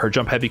whatever, but her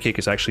jump heavy kick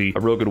is actually a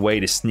real good way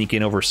to sneak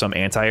in over some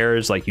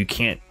anti-airs. Like, you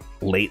can't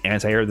late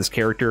anti-air this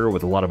character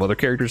with a lot of other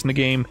characters in the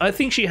game. I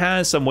think she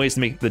has some ways to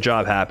make the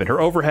job happen. Her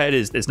overhead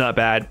is not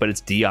bad, but it's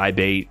DI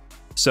bait.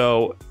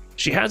 So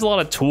she has a lot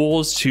of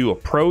tools to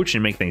approach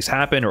and make things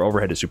happen. Her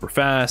overhead is super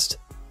fast.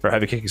 Her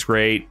heavy kick is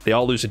great. They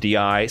all lose a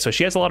DI. So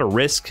she has a lot of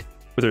risk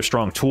with her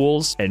strong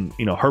tools. And,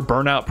 you know, her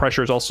burnout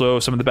pressure is also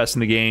some of the best in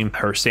the game.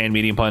 Her stand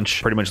medium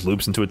punch pretty much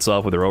loops into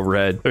itself with her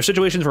overhead. There's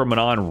situations where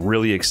Manon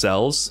really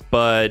excels,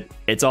 but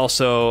it's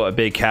also a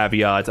big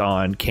caveat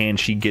on, can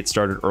she get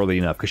started early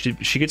enough? Because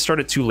she gets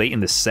started too late in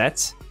the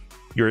set,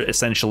 you're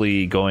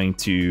essentially going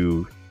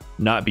to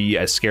not be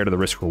as scared of the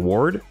risk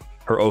reward.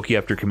 Her Oki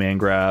after command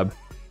grab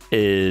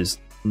is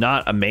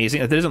not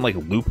amazing. It doesn't like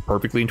loop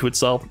perfectly into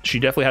itself. She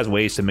definitely has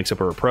ways to mix up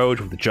her approach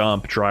with the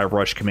jump, drive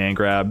rush, command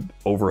grab,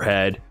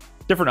 overhead.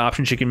 Different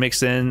options she can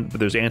mix in, but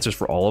there's answers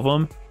for all of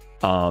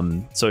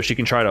them. So she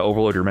can try to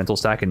overload your mental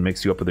stack and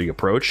mix you up with the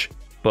approach.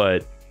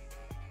 But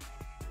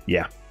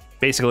yeah,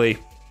 basically,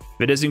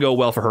 if it doesn't go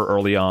well for her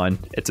early on,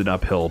 it's an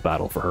uphill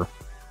battle for her.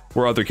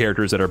 Where other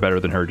characters that are better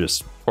than her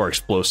just are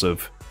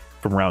explosive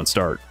from round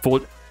start.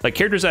 Like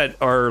characters that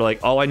are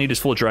like, all I need is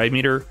full drive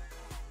meter,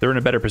 they're in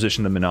a better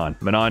position than Manon.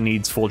 Manon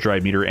needs full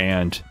drive meter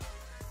and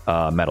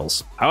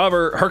medals.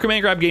 However, her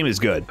command grab game is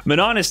good.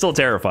 Manon is still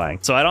terrifying,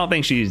 so I don't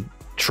think she's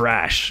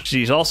trash.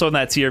 She's also in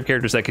that tier of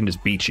characters that can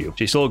just beat you.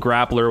 She's still a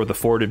grappler with a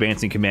forward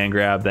advancing command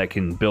grab that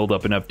can build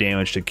up enough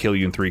damage to kill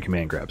you in 3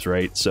 command grabs,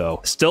 right?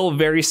 So still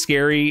very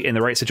scary in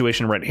the right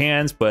situation, right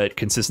hands, but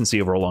consistency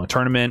over a long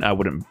tournament, I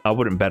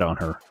wouldn't bet on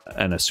her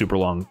in a super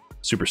long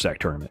super stack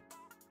tournament.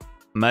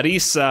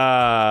 Marisa,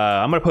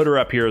 I'm gonna put her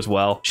up here as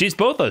well. She's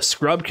both a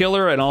scrub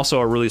killer and also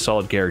a really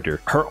solid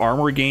character. Her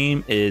armor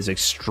game is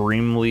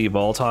extremely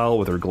volatile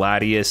with her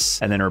Gladius,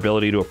 and then her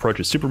ability to approach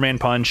a Superman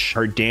punch.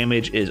 Her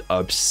damage is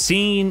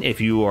obscene if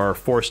you are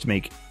forced to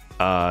make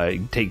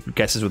take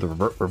guesses with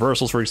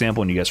reversals, for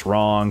example, and you guess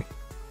wrong.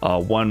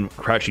 One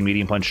crouching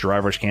medium punch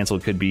drive rush cancel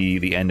could be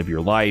the end of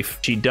your life.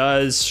 She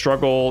does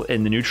struggle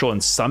in the neutral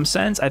in some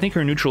sense. I think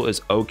her neutral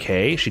is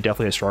okay. She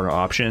definitely has stronger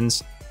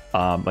options.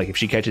 Like if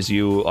she catches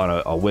you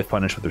on a whiff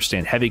punish with her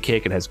stand heavy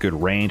kick, it has good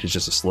range. It's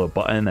just a slow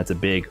button. That's a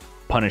big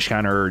punish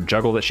counter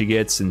juggle that she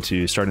gets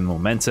into starting the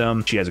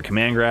momentum. She has a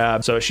command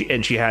grab. So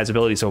she has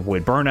abilities to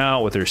avoid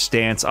burnout with her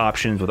stance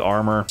options with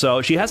armor.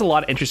 So she has a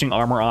lot of interesting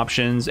armor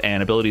options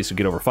and abilities to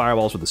get over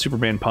fireballs with the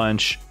Superman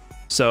punch.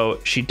 So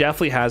she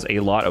definitely has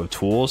a lot of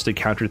tools to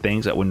counter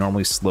things that would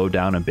normally slow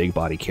down a big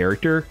body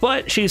character,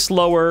 but she's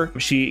slower.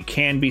 She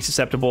can be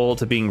susceptible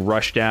to being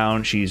rushed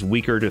down. She's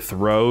weaker to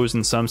throws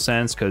in some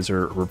sense because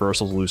her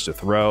reversals lose to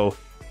throw.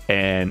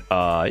 And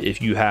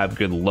if you have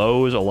good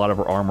lows, a lot of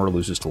her armor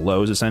loses to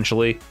lows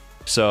essentially.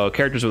 So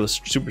characters with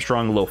super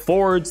strong low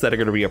forwards that are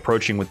going to be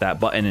approaching with that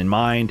button in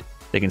mind,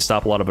 they can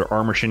stop a lot of her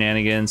armor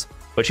shenanigans.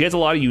 But she has a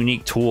lot of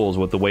unique tools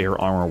with the way her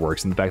armor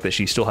works and the fact that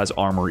she still has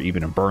armor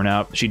even in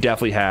burnout. She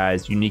definitely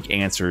has unique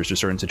answers to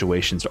certain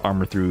situations to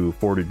armor through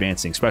forward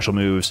advancing special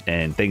moves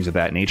and things of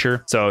that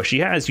nature. So she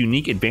has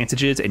unique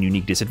advantages and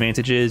unique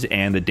disadvantages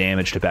and the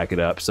damage to back it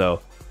up.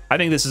 So I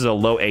think this is a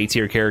low A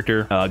tier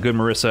character. Good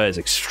Marisa is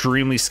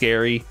extremely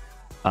scary.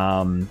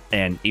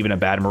 And even a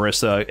bad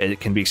Marisa,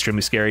 it can be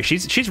extremely scary. She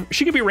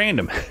can be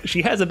random.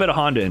 She has a bit of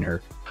Honda in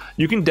her.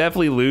 You can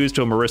definitely lose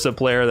to a Marisa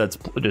player that's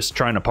just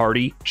trying to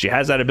party. She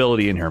has that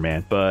ability in her,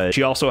 man. But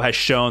she also has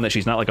shown that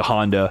she's not like a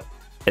Honda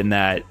in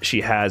that she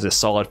has a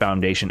solid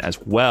foundation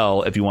as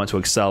well if you want to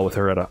excel with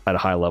her at a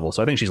high level.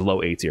 So I think she's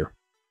low A tier.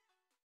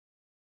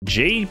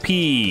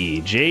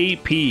 JP,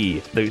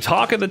 the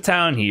talk of the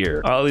town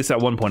here, at least at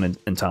one point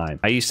in time.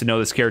 I used to know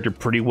this character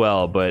pretty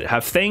well, but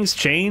have things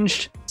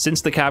changed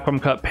since the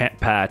Capcom Cup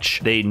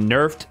patch? They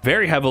nerfed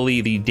very heavily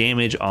the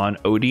damage on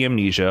OD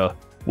Amnesia,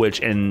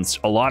 which in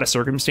a lot of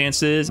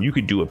circumstances, you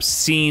could do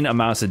obscene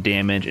amounts of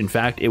damage. In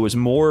fact, it was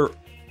more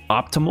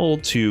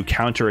optimal to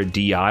counter a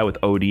DI with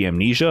OD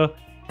Amnesia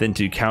than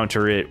to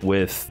counter it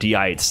with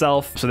DI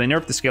itself. So they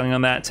nerfed the scaling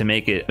on that to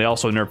make it, they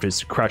also nerfed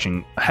his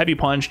crouching heavy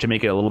punch to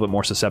make it a little bit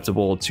more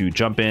susceptible to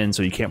jump in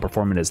so you can't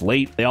perform it as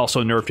late. They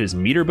also nerfed his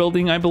meter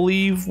building, I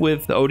believe,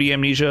 with the OD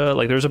Amnesia.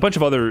 Like there's a bunch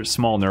of other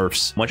small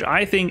nerfs, which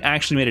I think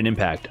actually made an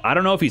impact. I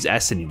don't know if he's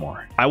S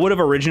anymore. I would have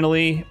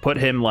originally put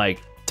him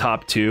like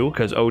top 2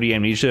 because OD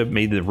Amnesia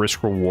made the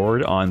risk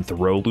reward on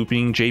throw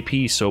looping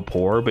JP so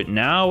poor, but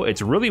now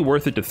it's really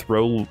worth it to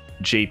throw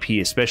JP,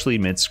 especially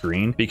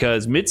mid-screen,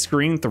 because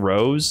mid-screen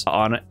throws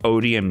on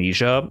OD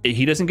Amnesia,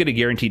 he doesn't get a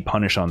guaranteed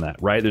punish on that,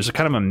 right? There's a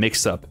kind of a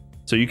mix-up.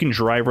 So you can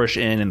drive rush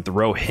in and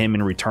throw him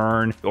in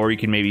return, or you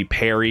can maybe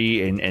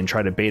parry and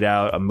try to bait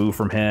out a move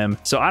from him.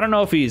 So I don't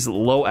know if he's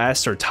low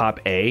S or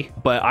top A,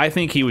 but I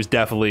think he was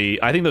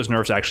definitely, I think those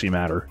nerfs actually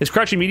matter. His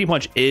crouching medium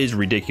punch is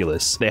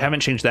ridiculous. They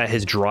haven't changed that.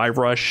 His drive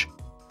rush,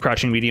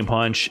 crouching medium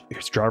punch,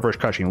 his drive rush,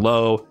 crouching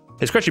low,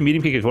 His crouching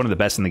medium kick is one of the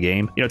best in the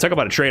game. You know, talk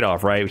about a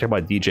trade-off, right? We talk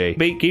about Dee Jay.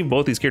 They gave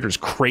both these characters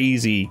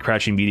crazy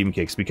crouching medium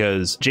kicks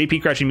because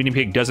JP crouching medium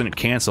kick doesn't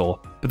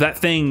cancel, but that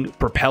thing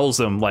propels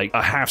them like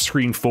a half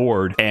screen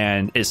forward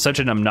and is such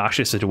an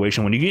obnoxious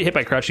situation. When you get hit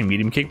by crouching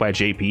medium kick by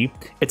JP,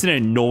 it's an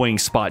annoying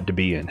spot to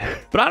be in.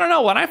 But I don't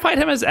know, when I fight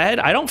him as Ed,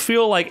 I don't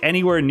feel like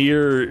anywhere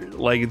near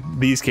like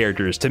these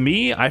characters. To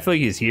me, I feel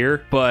like he's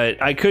here,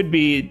 but I could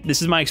be,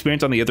 this is my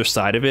experience on the other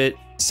side of it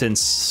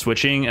since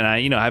switching, and I,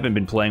 you know, haven't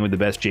been playing with the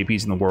best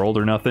JPs in the world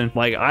or nothing.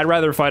 Like, I'd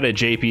rather fight a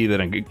JP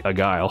than a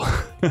Guile.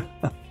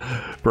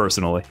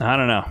 Personally, I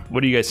don't know.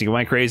 What do you guys think? Am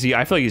I crazy?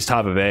 I feel like he's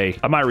top of A.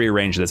 I might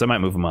rearrange this. I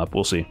might move him up.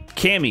 We'll see.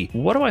 Cammy.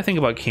 What do I think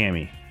about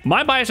Cammy?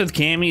 My bias with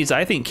Cammy is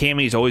I think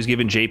Cammy's always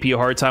given JP a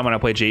hard time when I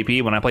play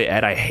JP. When I play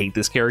Ed, I hate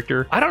this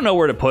character. I don't know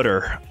where to put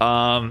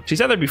her.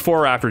 She's either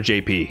before or after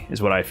JP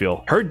is what I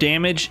feel. Her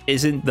damage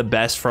isn't the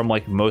best from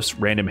like most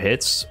random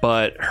hits,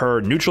 but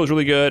her neutral is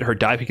really good. Her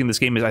dive kick in this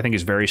game is, I think,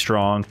 is very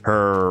strong.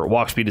 Her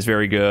walk speed is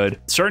very good.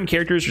 Certain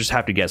characters just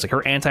have to guess. Like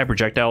her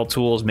anti-projectile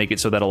tools make it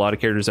so that a lot of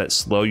characters that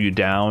slow you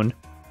down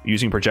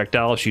using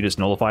projectiles, she just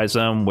nullifies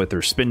them with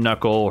her spin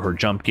knuckle, her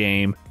jump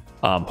game.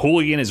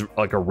 Hooligan is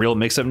like a real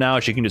mix-up now.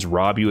 She can just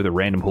rob you with a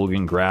random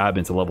hooligan grab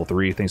into level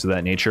 3, things of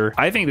that nature.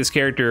 I think this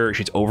character,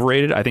 she's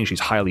overrated. I think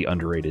she's highly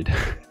underrated.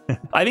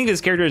 I think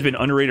this character has been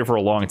underrated for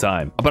a long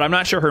time, but I'm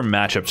not sure her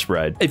matchup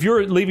spread. If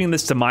you're leaving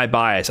this to my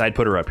bias, I'd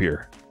put her up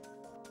here.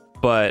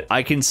 But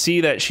I can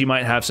see that she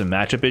might have some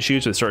matchup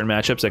issues with certain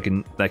matchups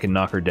that can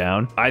knock her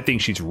down. I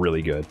think she's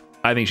really good.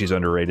 I think she's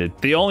underrated.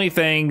 The only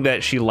thing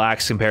that she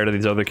lacks compared to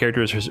these other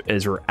characters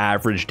is her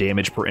average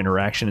damage per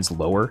interaction is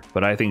lower,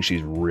 but I think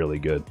she's really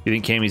good. You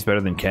think Cammy's better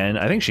than Ken?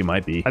 I think she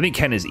might be. I think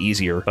Ken is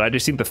easier, but I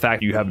just think the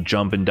fact you have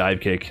jump and dive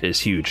kick is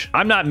huge.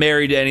 I'm not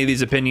married to any of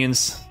these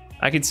opinions.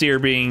 I could see her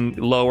being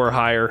lower,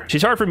 higher.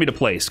 She's hard for me to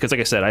place because, like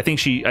I said, I think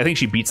she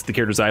beats the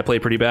characters I play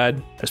pretty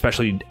bad,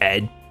 especially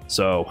Ed.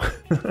 So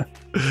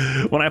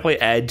when I play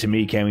Ed, to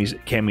me,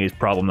 Cammy is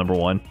problem number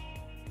 1.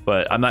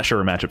 But I'm not sure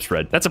her matchup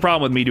spread. That's the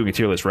problem with me doing a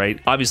tier list, right?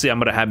 Obviously, I'm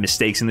going to have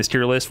mistakes in this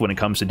tier list when it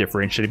comes to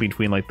differentiating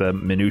between like the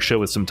minutia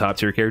with some top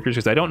tier characters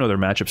because I don't know their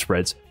matchup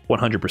spreads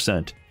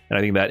 100%. And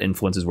I think that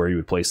influences where you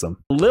would place them.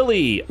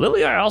 Lily,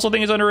 I also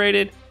think is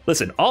underrated.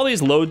 Listen, all these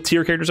low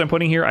tier characters I'm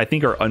putting here, I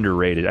think are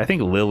underrated. I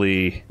think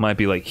Lily might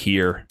be like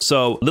here.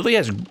 So Lily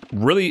has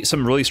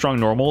some really strong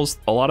normals.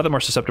 A lot of them are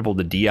susceptible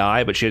to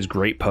DI, but she has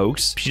great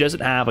pokes. She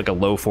doesn't have like a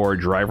low forward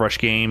drive rush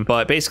game,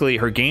 but basically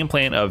her game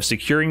plan of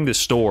securing the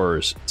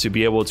stores to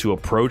be able to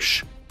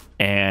approach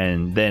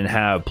and then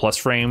have plus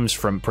frames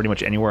from pretty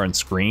much anywhere on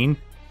screen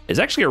is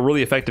actually a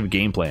really effective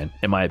game plan,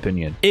 in my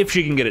opinion, if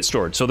she can get it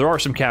stored. So there are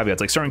some caveats,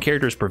 like certain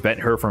characters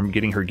prevent her from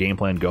getting her game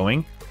plan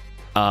going,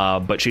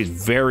 but she's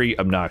very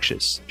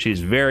obnoxious. She's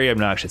very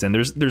obnoxious, and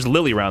there's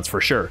Lily rounds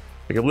for sure.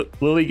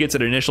 Like Lily gets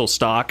an initial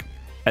stock,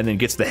 and then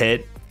gets the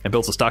hit, and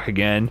builds a stock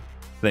again,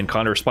 then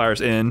counter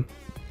aspires in,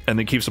 and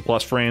then keeps the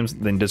plus frames,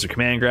 then does a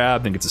command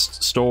grab, then gets a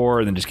store,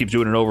 and then just keeps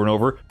doing it over and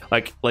over.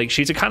 Like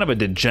she's a kind of a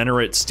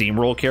degenerate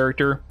steamroll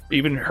character.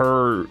 Even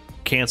her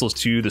cancels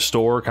to the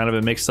store kind of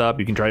a mix up.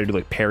 You can try to do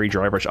like parry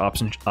drive rush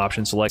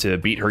option select to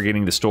beat her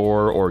getting the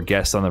store, or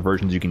guess on the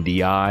versions you can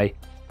DI.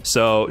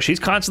 So she's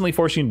constantly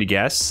forcing you to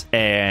guess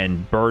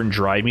and burn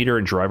drive meter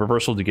and drive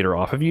reversal to get her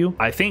off of you.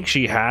 I think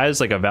she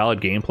has like a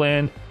valid game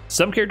plan.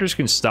 Some characters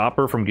can stop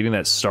her from getting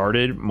that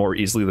started more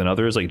easily than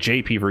others. Like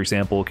JP, for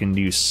example, can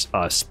use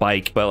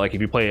spike, but like if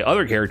you play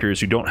other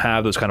characters who don't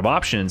have those kind of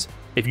options,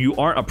 if you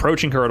aren't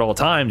approaching her at all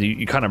times,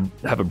 you kind of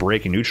have a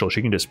break in neutral.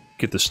 She can just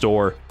get the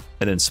store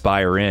and then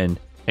spire in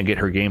and get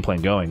her game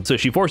plan going. So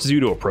she forces you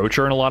to approach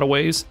her in a lot of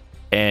ways.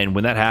 And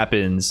when that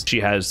happens, she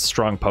has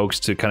strong pokes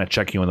to kind of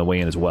check you on the way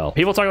in as well.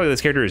 People talk like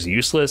this character is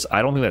useless.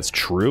 I don't think that's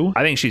true.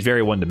 I think she's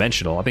very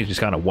one-dimensional. I think she's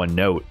kind of one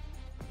note.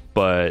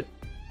 But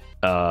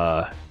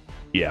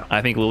yeah,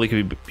 I think Lily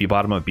could be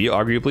bottom of B,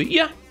 arguably.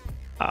 Yeah,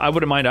 I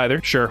wouldn't mind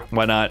either. Sure,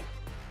 why not?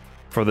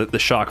 For the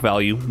shock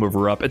value, move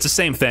her up. It's the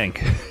same thing.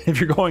 If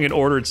you're going in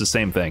order, it's the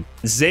same thing.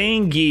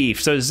 Zangief.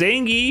 So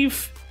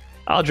Zangief,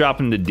 I'll drop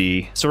him to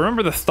D. So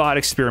remember the thought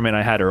experiment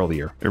I had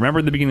earlier. Remember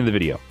at the beginning of the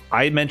video,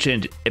 I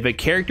mentioned if a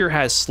character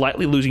has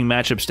slightly losing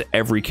matchups to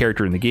every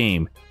character in the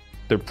game,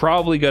 they're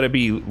probably going to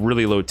be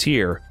really low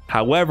tier.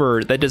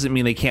 However, that doesn't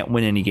mean they can't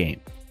win any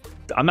game.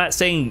 I'm not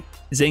saying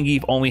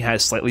Zangief only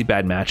has slightly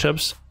bad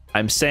matchups.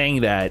 I'm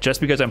saying that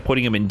just because I'm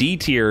putting him in D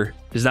tier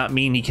does not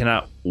mean he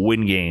cannot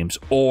win games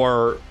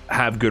or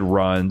have good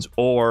runs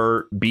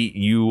or beat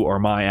you or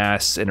my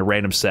ass in a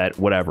random set,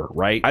 whatever,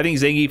 right? I think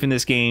Zangief in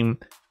this game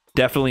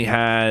definitely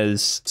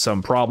has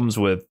some problems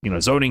with,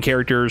 zoning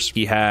characters.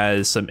 He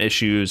has some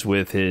issues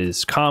with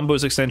his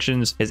combos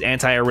extensions, his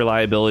anti-air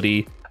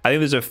reliability. I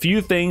think there's a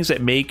few things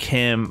that make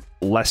him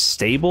less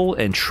stable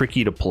and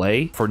tricky to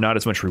play for not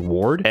as much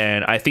reward.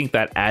 And I think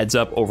that adds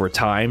up over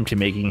time to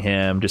making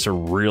him just a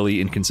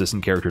really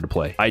inconsistent character to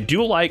play. I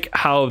do like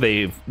how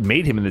they've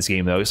made him in this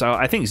game though. So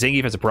I think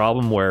Zangief has a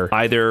problem where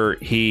either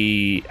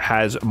he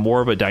has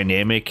more of a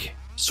dynamic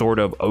sort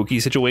of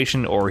Oki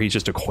situation or he's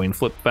just a coin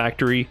flip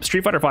factory.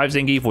 Street Fighter V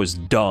Zangief was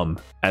dumb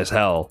as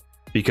hell.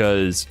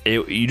 because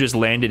you just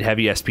landed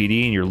heavy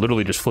SPD and you're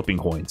literally just flipping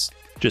coins.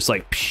 Just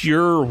like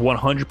pure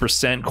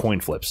 100%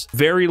 coin flips.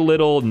 Very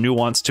little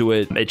nuance to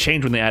it. It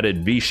changed when they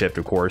added V-Shift,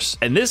 of course.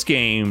 In this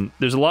game,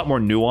 there's a lot more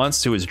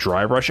nuance to his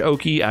Drive Rush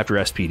Oki after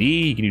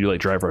SPD. You can do like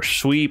Drive Rush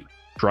Sweep,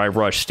 Drive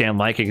Rush Stand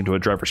Light Kick into a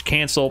Drive Rush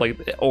Cancel, like,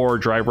 or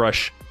Drive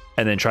Rush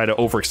and then try to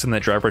overextend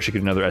that Drive Rush to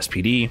get another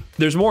SPD.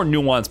 There's more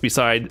nuance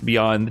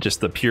beyond just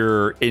the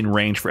pure in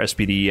range for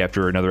SPD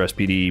after another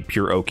SPD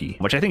pure Oki,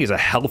 which I think is a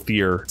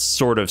healthier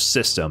sort of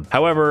system.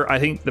 However, I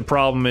think the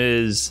problem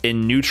is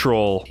in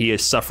neutral, he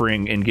is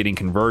suffering in getting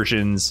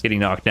conversions, getting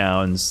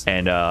knockdowns,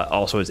 and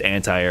also his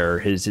anti-air.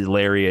 His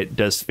lariat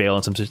does fail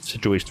in some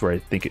situations where I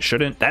think it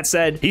shouldn't. That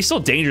said, he's still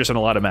dangerous in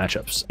a lot of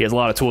matchups. He has a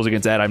lot of tools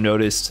against that, I've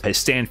noticed. His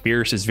Stand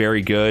Fierce is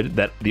very good.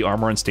 That the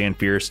armor on Stand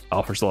Fierce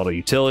offers a lot of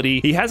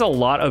utility. He has a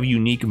lot of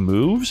unique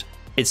moves.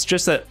 It's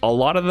just that a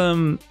lot of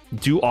them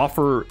do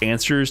offer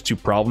answers to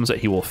problems that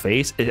he will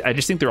face. I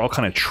just think they're all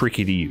kind of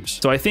tricky to use.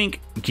 So I think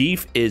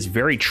Geef is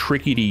very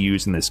tricky to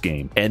use in this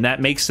game, and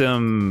that makes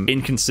him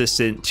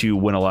inconsistent to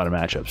win a lot of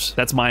matchups.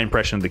 That's my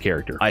impression of the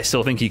character. I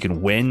still think he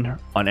can win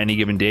on any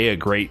given day. A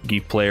great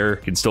Geef player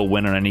can still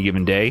win on any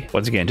given day.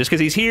 Once again, just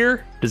because he's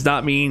here does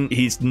not mean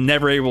he's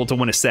never able to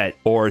win a set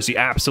or is the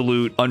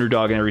absolute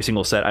underdog in every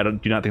single set. I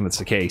do not think that's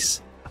the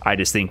case. I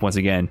just think, once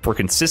again, for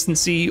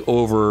consistency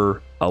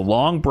over a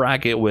long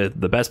bracket with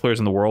the best players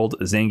in the world,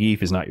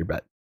 Zangief is not your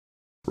bet.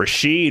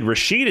 Rashid.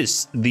 Rashid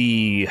is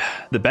the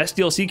best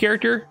DLC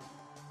character.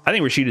 I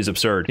think Rashid is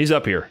absurd. He's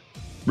up here.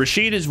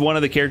 Rashid is one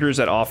of the characters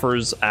that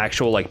offers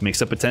actual like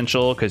mix-up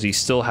potential because he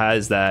still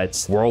has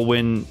that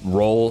whirlwind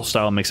roll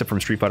style mix-up from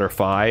Street Fighter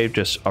V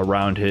just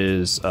around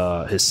his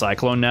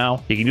Cyclone now.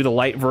 He can do the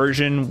light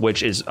version,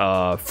 which is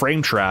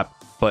frame trap,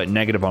 but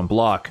negative on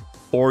block.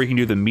 Or you can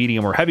do the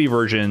medium or heavy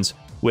versions,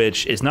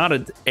 which is not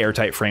an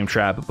airtight frame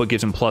trap, but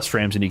gives him plus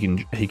frames and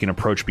he can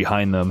approach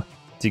behind them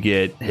to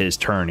get his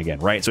turn again,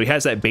 right? So he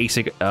has that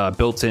basic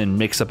built-in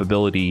mix-up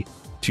ability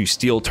to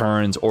steal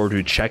turns or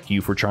to check you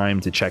for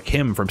trying to check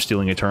him from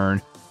stealing a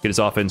turn, get his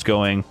offense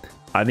going.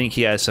 I think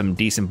he has some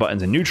decent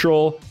buttons in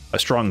neutral, a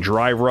strong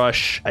drive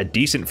rush, a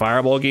decent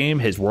fireball game.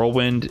 His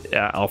whirlwind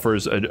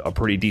offers a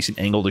pretty decent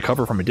angle to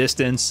cover from a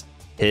distance.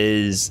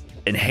 His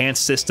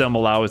enhanced system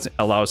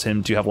allows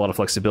him to have a lot of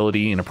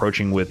flexibility in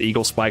approaching with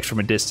eagle spikes from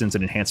a distance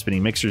and enhanced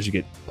spinning mixers. You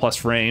get plus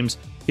frames.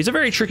 He's a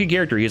very tricky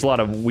character. He has a lot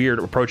of weird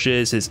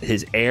approaches.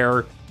 His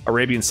air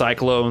Arabian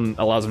Cyclone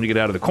allows him to get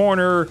out of the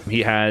corner.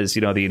 He has,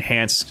 you know, the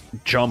enhanced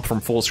jump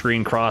from full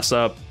screen cross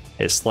up,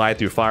 his slide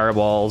through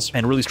fireballs,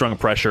 and really strong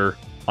pressure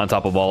on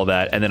top of all of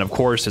that. And then, of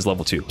course, his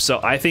level 2. So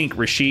I think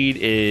Rashid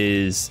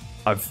is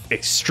an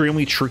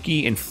extremely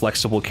tricky and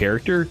flexible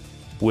character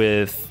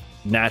with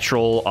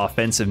natural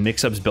offensive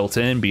mix-ups built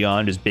in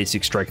beyond his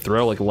basic strike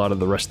throw, like a lot of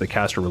the rest of the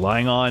cast are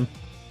relying on.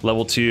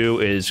 Level 2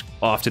 is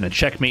often a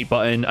checkmate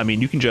button. I mean,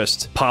 you can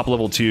just pop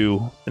level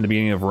 2 in the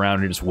beginning of a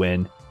round and just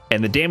win.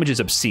 And the damage is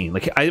obscene.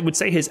 Like, I would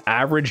say his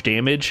average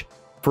damage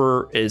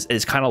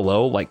is kind of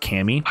low, like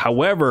Cammy.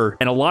 However,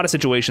 in a lot of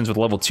situations with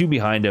level 2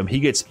 behind him, he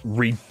gets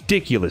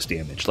ridiculous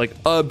damage, like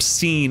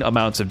obscene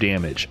amounts of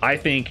damage. I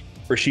think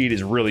Rashid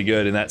is really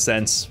good in that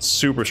sense.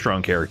 Super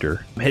strong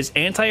character. His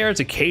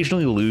anti-airs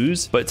occasionally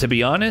lose, but to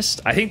be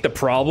honest, I think the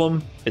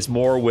problem is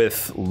more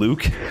with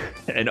Luke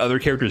and other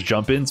characters'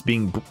 jump-ins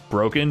being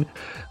broken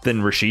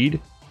than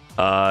Rashid.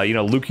 You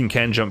know, Luke and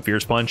Ken jump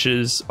fierce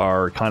punches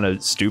are kind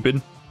of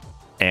stupid,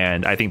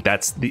 and I think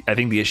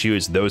the issue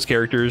is those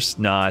characters,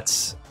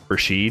 not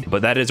Rashid.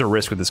 But that is a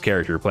risk with this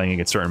character playing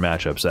against certain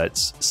matchups.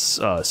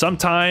 That's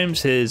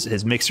sometimes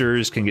his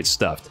mixers can get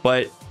stuffed,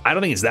 but I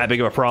don't think it's that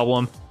big of a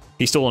problem.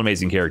 He's still an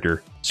amazing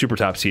character, super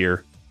top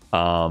tier,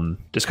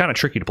 just kind of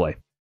tricky to play.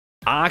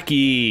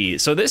 A.K.I.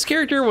 So this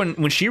character,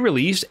 when she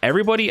released,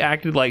 everybody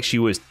acted like she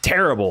was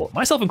terrible,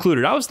 myself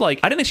included. I was like,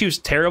 I didn't think she was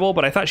terrible,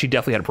 but I thought she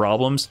definitely had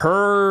problems.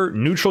 Her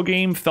neutral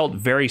game felt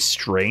very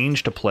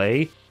strange to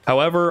play.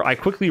 However, I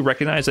quickly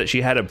recognized that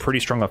she had a pretty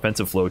strong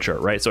offensive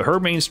flowchart, right? So her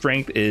main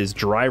strength is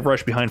drive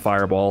rush behind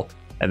fireball,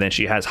 and then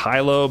she has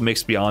high-low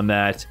mixed beyond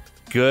that,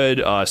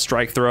 good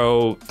strike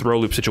throw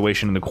loop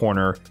situation in the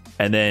corner,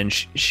 and then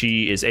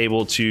she is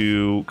able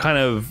to kind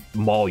of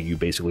maul you,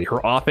 basically. Her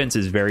offense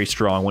is very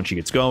strong when she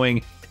gets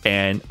going,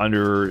 and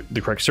under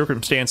the correct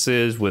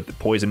circumstances with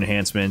poison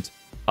enhancement,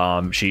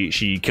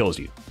 she kills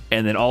you.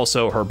 And then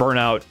also her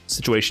burnout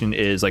situation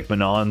is like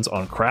Manon's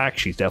on crack.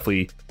 She's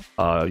definitely,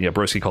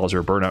 Broski calls her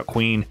a burnout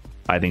queen.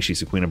 I think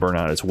she's the queen of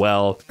burnout as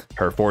well.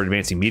 Her forward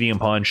advancing medium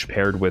punch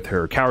paired with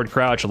her coward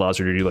crouch allows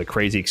her to do like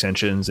crazy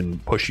extensions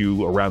and push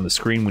you around the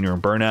screen when you're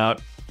in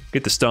burnout.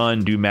 Get the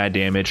stun, do mad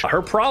damage.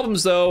 Her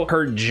problems though,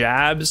 her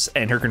jabs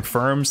and her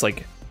confirms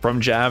like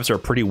from jabs are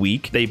pretty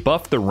weak. They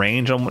buffed the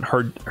range on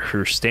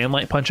her stand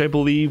light punch, I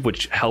believe,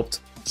 which helped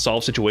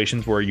solve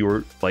situations where you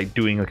were like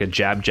doing like a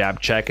jab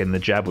check and the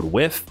jab would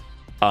whiff,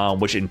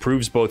 which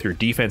improves both your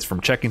defense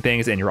from checking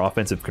things and your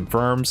offensive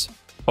confirms.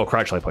 Oh,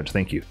 crouch light punch,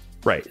 thank you.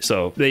 Right,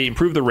 so they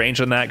improved the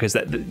range on that because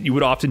that you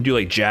would often do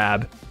like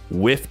jab,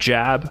 whiff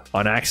jab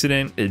on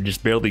accident and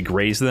just barely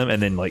graze them and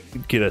then like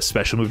get a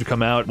special move to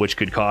come out, which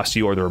could cost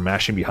you, or they're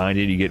mashing behind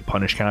it, you get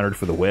punish countered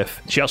for the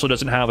whiff. She also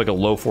doesn't have like a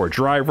low 4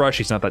 drive rush.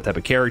 She's not that type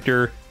of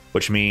character,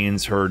 which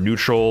means her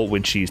neutral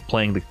when she's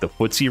playing the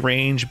footsie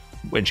range,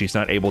 when she's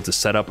not able to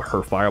set up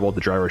her fireball,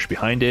 the drive rush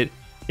behind it,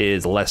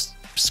 is less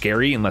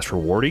scary and less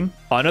rewarding.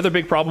 Another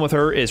big problem with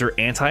her is her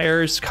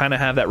anti-airs kind of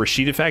have that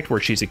Rashid effect where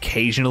she's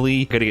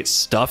occasionally going to get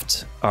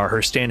stuffed.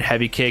 Her stand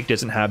heavy kick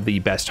doesn't have the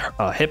best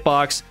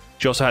hitbox.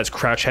 She also has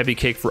crouch heavy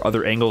kick for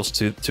other angles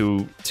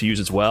to use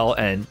as well,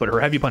 but her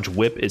heavy punch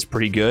whip is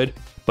pretty good.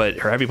 But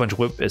her heavy punch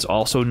whip is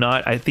also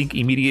not, I think,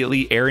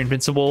 immediately air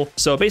invincible.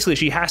 So basically,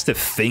 she has to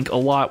think a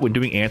lot when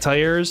doing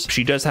anti-airs.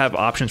 She does have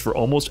options for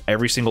almost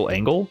every single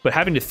angle, but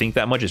having to think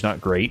that much is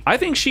not great. I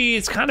think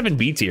she's kind of in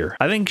B tier.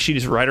 I think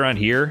she's right around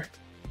here.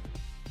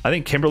 I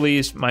think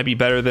Kimberly might be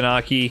better than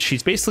A.K.I.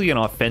 She's basically an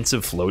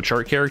offensive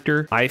flowchart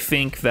character. I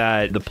think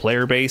that the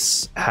player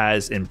base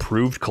has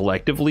improved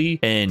collectively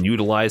in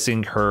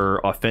utilizing her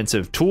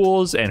offensive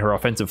tools and her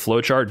offensive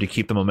flowchart to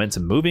keep the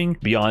momentum moving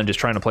beyond just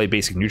trying to play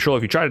basic neutral.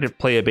 If you try to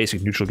play a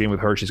basic neutral game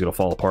with her, she's going to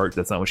fall apart.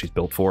 That's not what she's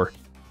built for.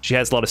 She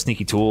has a lot of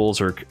sneaky tools.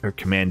 Her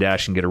command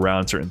dash can get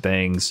around certain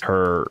things.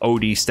 Her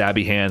OD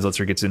stabby hands lets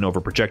her get in over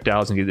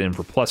projectiles and get in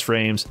for plus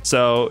frames.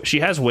 So she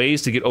has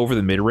ways to get over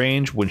the mid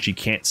range when she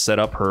can't set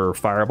up her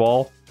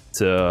fireball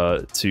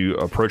to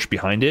approach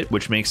behind it,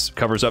 which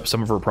covers up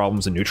some of her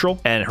problems in neutral.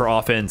 And her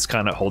offense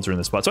kind of holds her in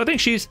the spot. So I think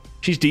she's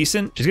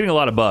decent. She's getting a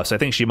lot of buffs. I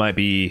think she might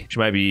be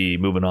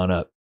moving on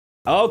up.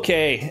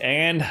 Okay,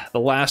 and the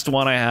last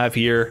one I have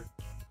here.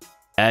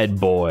 Ed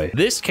Boy.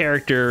 This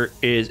character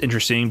is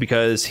interesting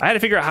because I had to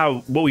figure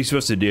out what we're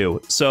supposed to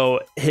do. So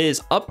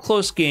his up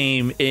close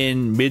game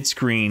in mid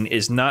screen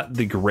is not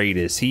the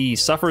greatest. He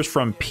suffers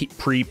from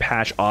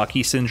pre-patch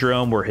A.K.I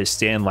syndrome where his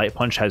stand light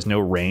punch has no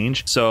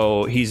range.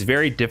 So he's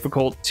very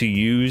difficult to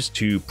use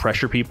to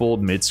pressure people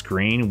mid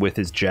screen with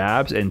his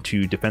jabs and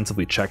to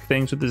defensively check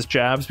things with his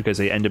jabs because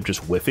they end up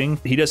just whiffing.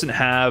 He doesn't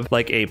have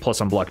like a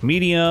plus on block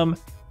medium.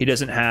 He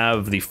doesn't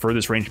have the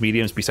furthest range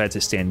mediums besides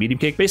his stand medium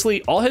kick.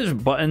 Basically, all his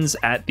buttons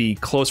at the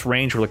close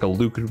range where like a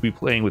Luke would be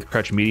playing with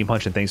crouch medium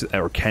punch and things,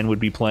 or Ken would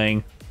be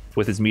playing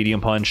with his medium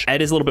punch,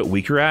 Ed is a little bit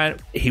weaker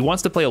at. He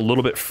wants to play a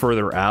little bit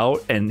further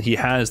out, and he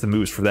has the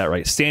moves for that,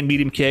 right? Stand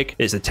medium kick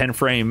is a 10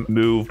 frame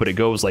move, but it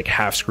goes like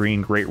half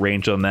screen, great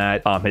range on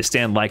that. His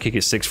stand light kick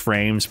is 6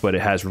 frames, but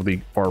it has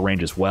really far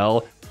range as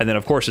well. And then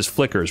of course his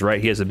flickers, right?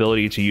 He has the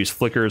ability to use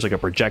flickers like a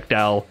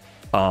projectile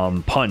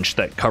punch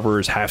that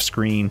covers half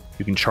screen.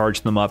 You can charge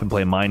them up and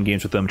play mind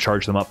games with them,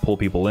 charge them up, pull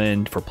people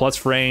in for plus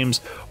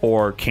frames,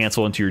 or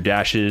cancel into your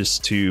dashes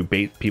to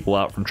bait people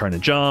out from trying to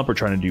jump or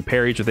trying to do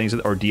parries or things,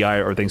 or DI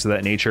or things of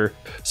that nature.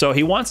 So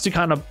he wants to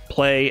kind of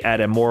play at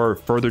a more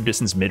further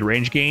distance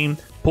mid-range game,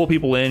 pull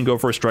people in, go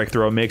for a strike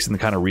throw mix, and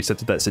kind of reset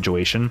to that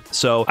situation.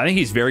 So I think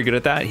he's very good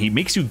at that. He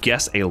makes you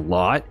guess a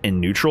lot in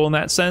neutral in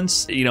that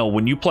sense. You know,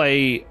 when you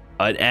play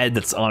an Ed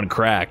that's on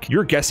crack,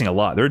 you're guessing a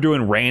lot. They're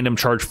doing random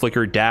charge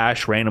flicker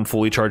dash, random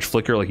fully charged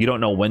flicker. Like you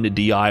don't know when to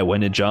DI, when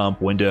to jump,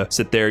 when to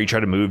sit there. You try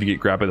to move, you get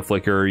grabbed by the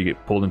flicker, you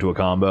get pulled into a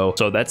combo.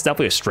 So that's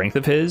definitely a strength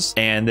of his.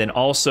 And then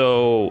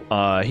also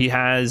he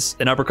has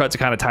an uppercut to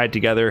kind of tie it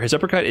together. His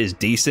uppercut is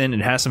decent.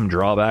 It has some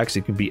drawbacks.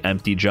 It can be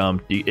empty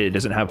jump. It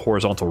doesn't have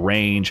horizontal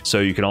range.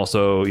 So you can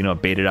also, you know,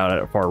 bait it out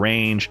at a far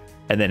range.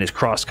 And then his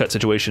cross-cut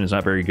situation is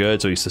not very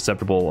good, so he's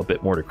susceptible a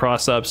bit more to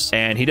cross-ups.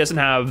 And he doesn't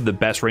have the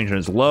best range on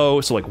his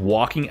low, so like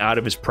walking out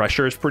of his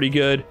pressure is pretty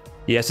good.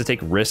 He has to take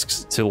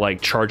risks to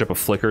like charge up a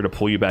flicker to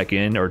pull you back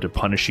in or to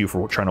punish you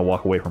for trying to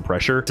walk away from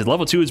pressure. His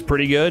level 2 is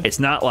pretty good. It's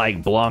not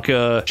like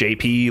Blanka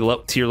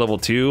JP tier level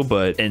 2,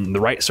 but in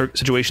the right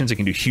situations, it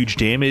can do huge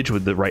damage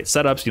with the right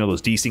setups. You know,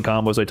 those decent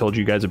combos I told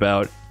you guys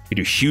about. You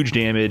do huge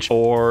damage,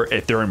 or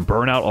if they're in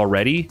burnout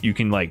already, you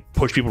can like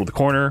push people to the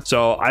corner.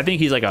 So I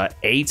think he's like a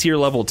A tier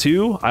level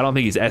 2. I don't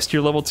think he's S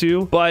tier level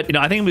 2, but you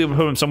know, I think we would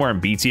put him somewhere in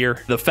B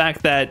tier. The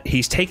fact that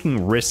he's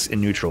taking risks in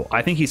neutral,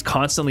 I think he's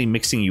constantly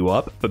mixing you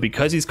up, but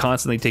because he's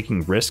constantly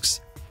taking risks,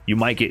 you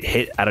might get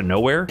hit out of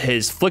nowhere.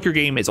 His flicker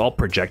game is all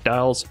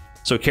projectiles.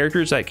 So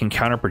characters that can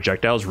counter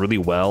projectiles really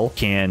well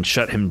can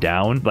shut him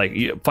down. Like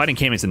fighting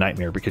Cammy is a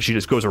nightmare because she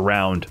just goes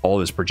around all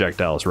his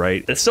projectiles,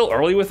 right? It's still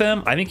early with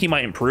him. I think he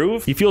might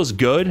improve. He feels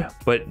good,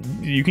 but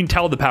you can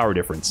tell the power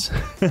difference.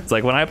 It's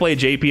like when I play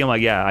JP, I'm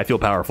like, yeah, I feel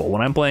powerful.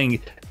 When I'm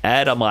playing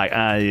Ed, I'm like,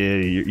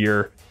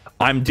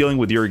 I'm dealing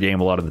with your game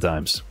a lot of the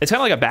times. It's kind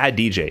of like a bad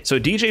Dee Jay. So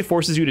Dee Jay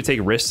forces you to take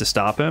risks to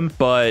stop him,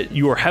 but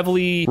you are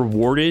heavily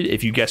rewarded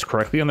if you guess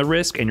correctly on the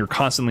risk and you're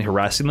constantly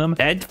harassing them.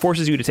 Ed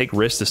forces you to take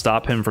risks to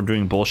stop him from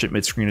doing bullshit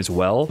mid-screen as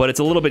well, but it's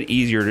a little bit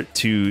easier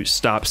to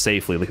stop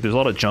safely. Like there's a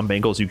lot of jump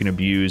angles you can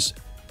abuse.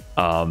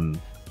 And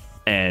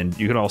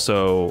you can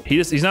also,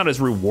 he's not as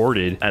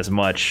rewarded as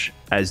much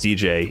as Dee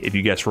Jay if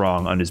you guess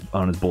wrong on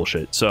his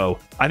bullshit. So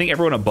I think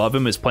everyone above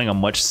him is playing a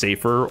much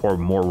safer or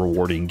more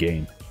rewarding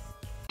game.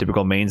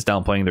 Typical mains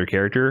downplaying their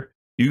character.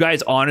 You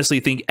guys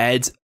honestly think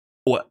Ed's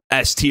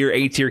S tier,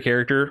 A tier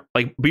character?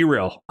 Like, be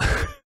real.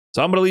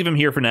 So I'm going to leave him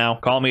here for now.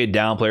 Call me a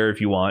down player if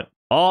you want.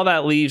 All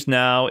that leaves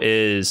now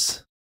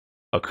is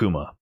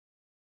Akuma.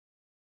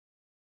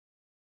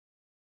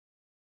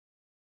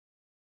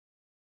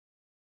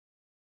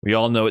 We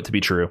all know it to be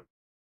true.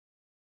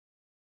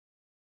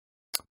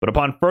 But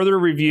upon further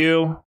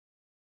review,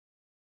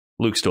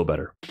 Luke's still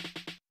better.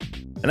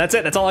 And that's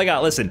it. That's all I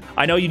got. Listen,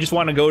 I know you just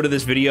want to go to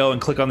this video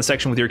and click on the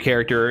section with your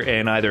character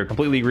and either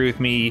completely agree with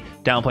me,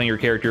 downplaying your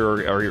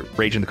character, or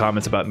rage in the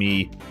comments about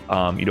me,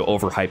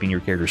 overhyping your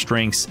character's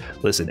strengths.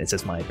 Listen, it's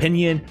just my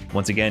opinion.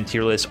 Once again,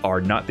 tier lists are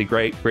not the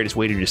greatest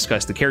way to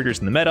discuss the characters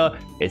in the meta.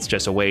 It's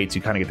just a way to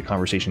kind of get the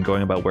conversation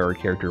going about where a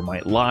character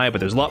might lie. But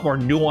there's a lot more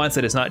nuance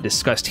that is not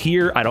discussed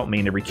here. I don't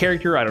main every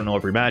character. I don't know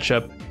every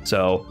matchup.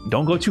 So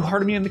don't go too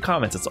hard on me in the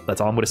comments. That's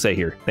all I'm going to say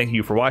here. Thank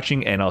you for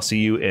watching, and I'll see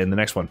you in the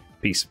next one.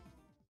 Peace.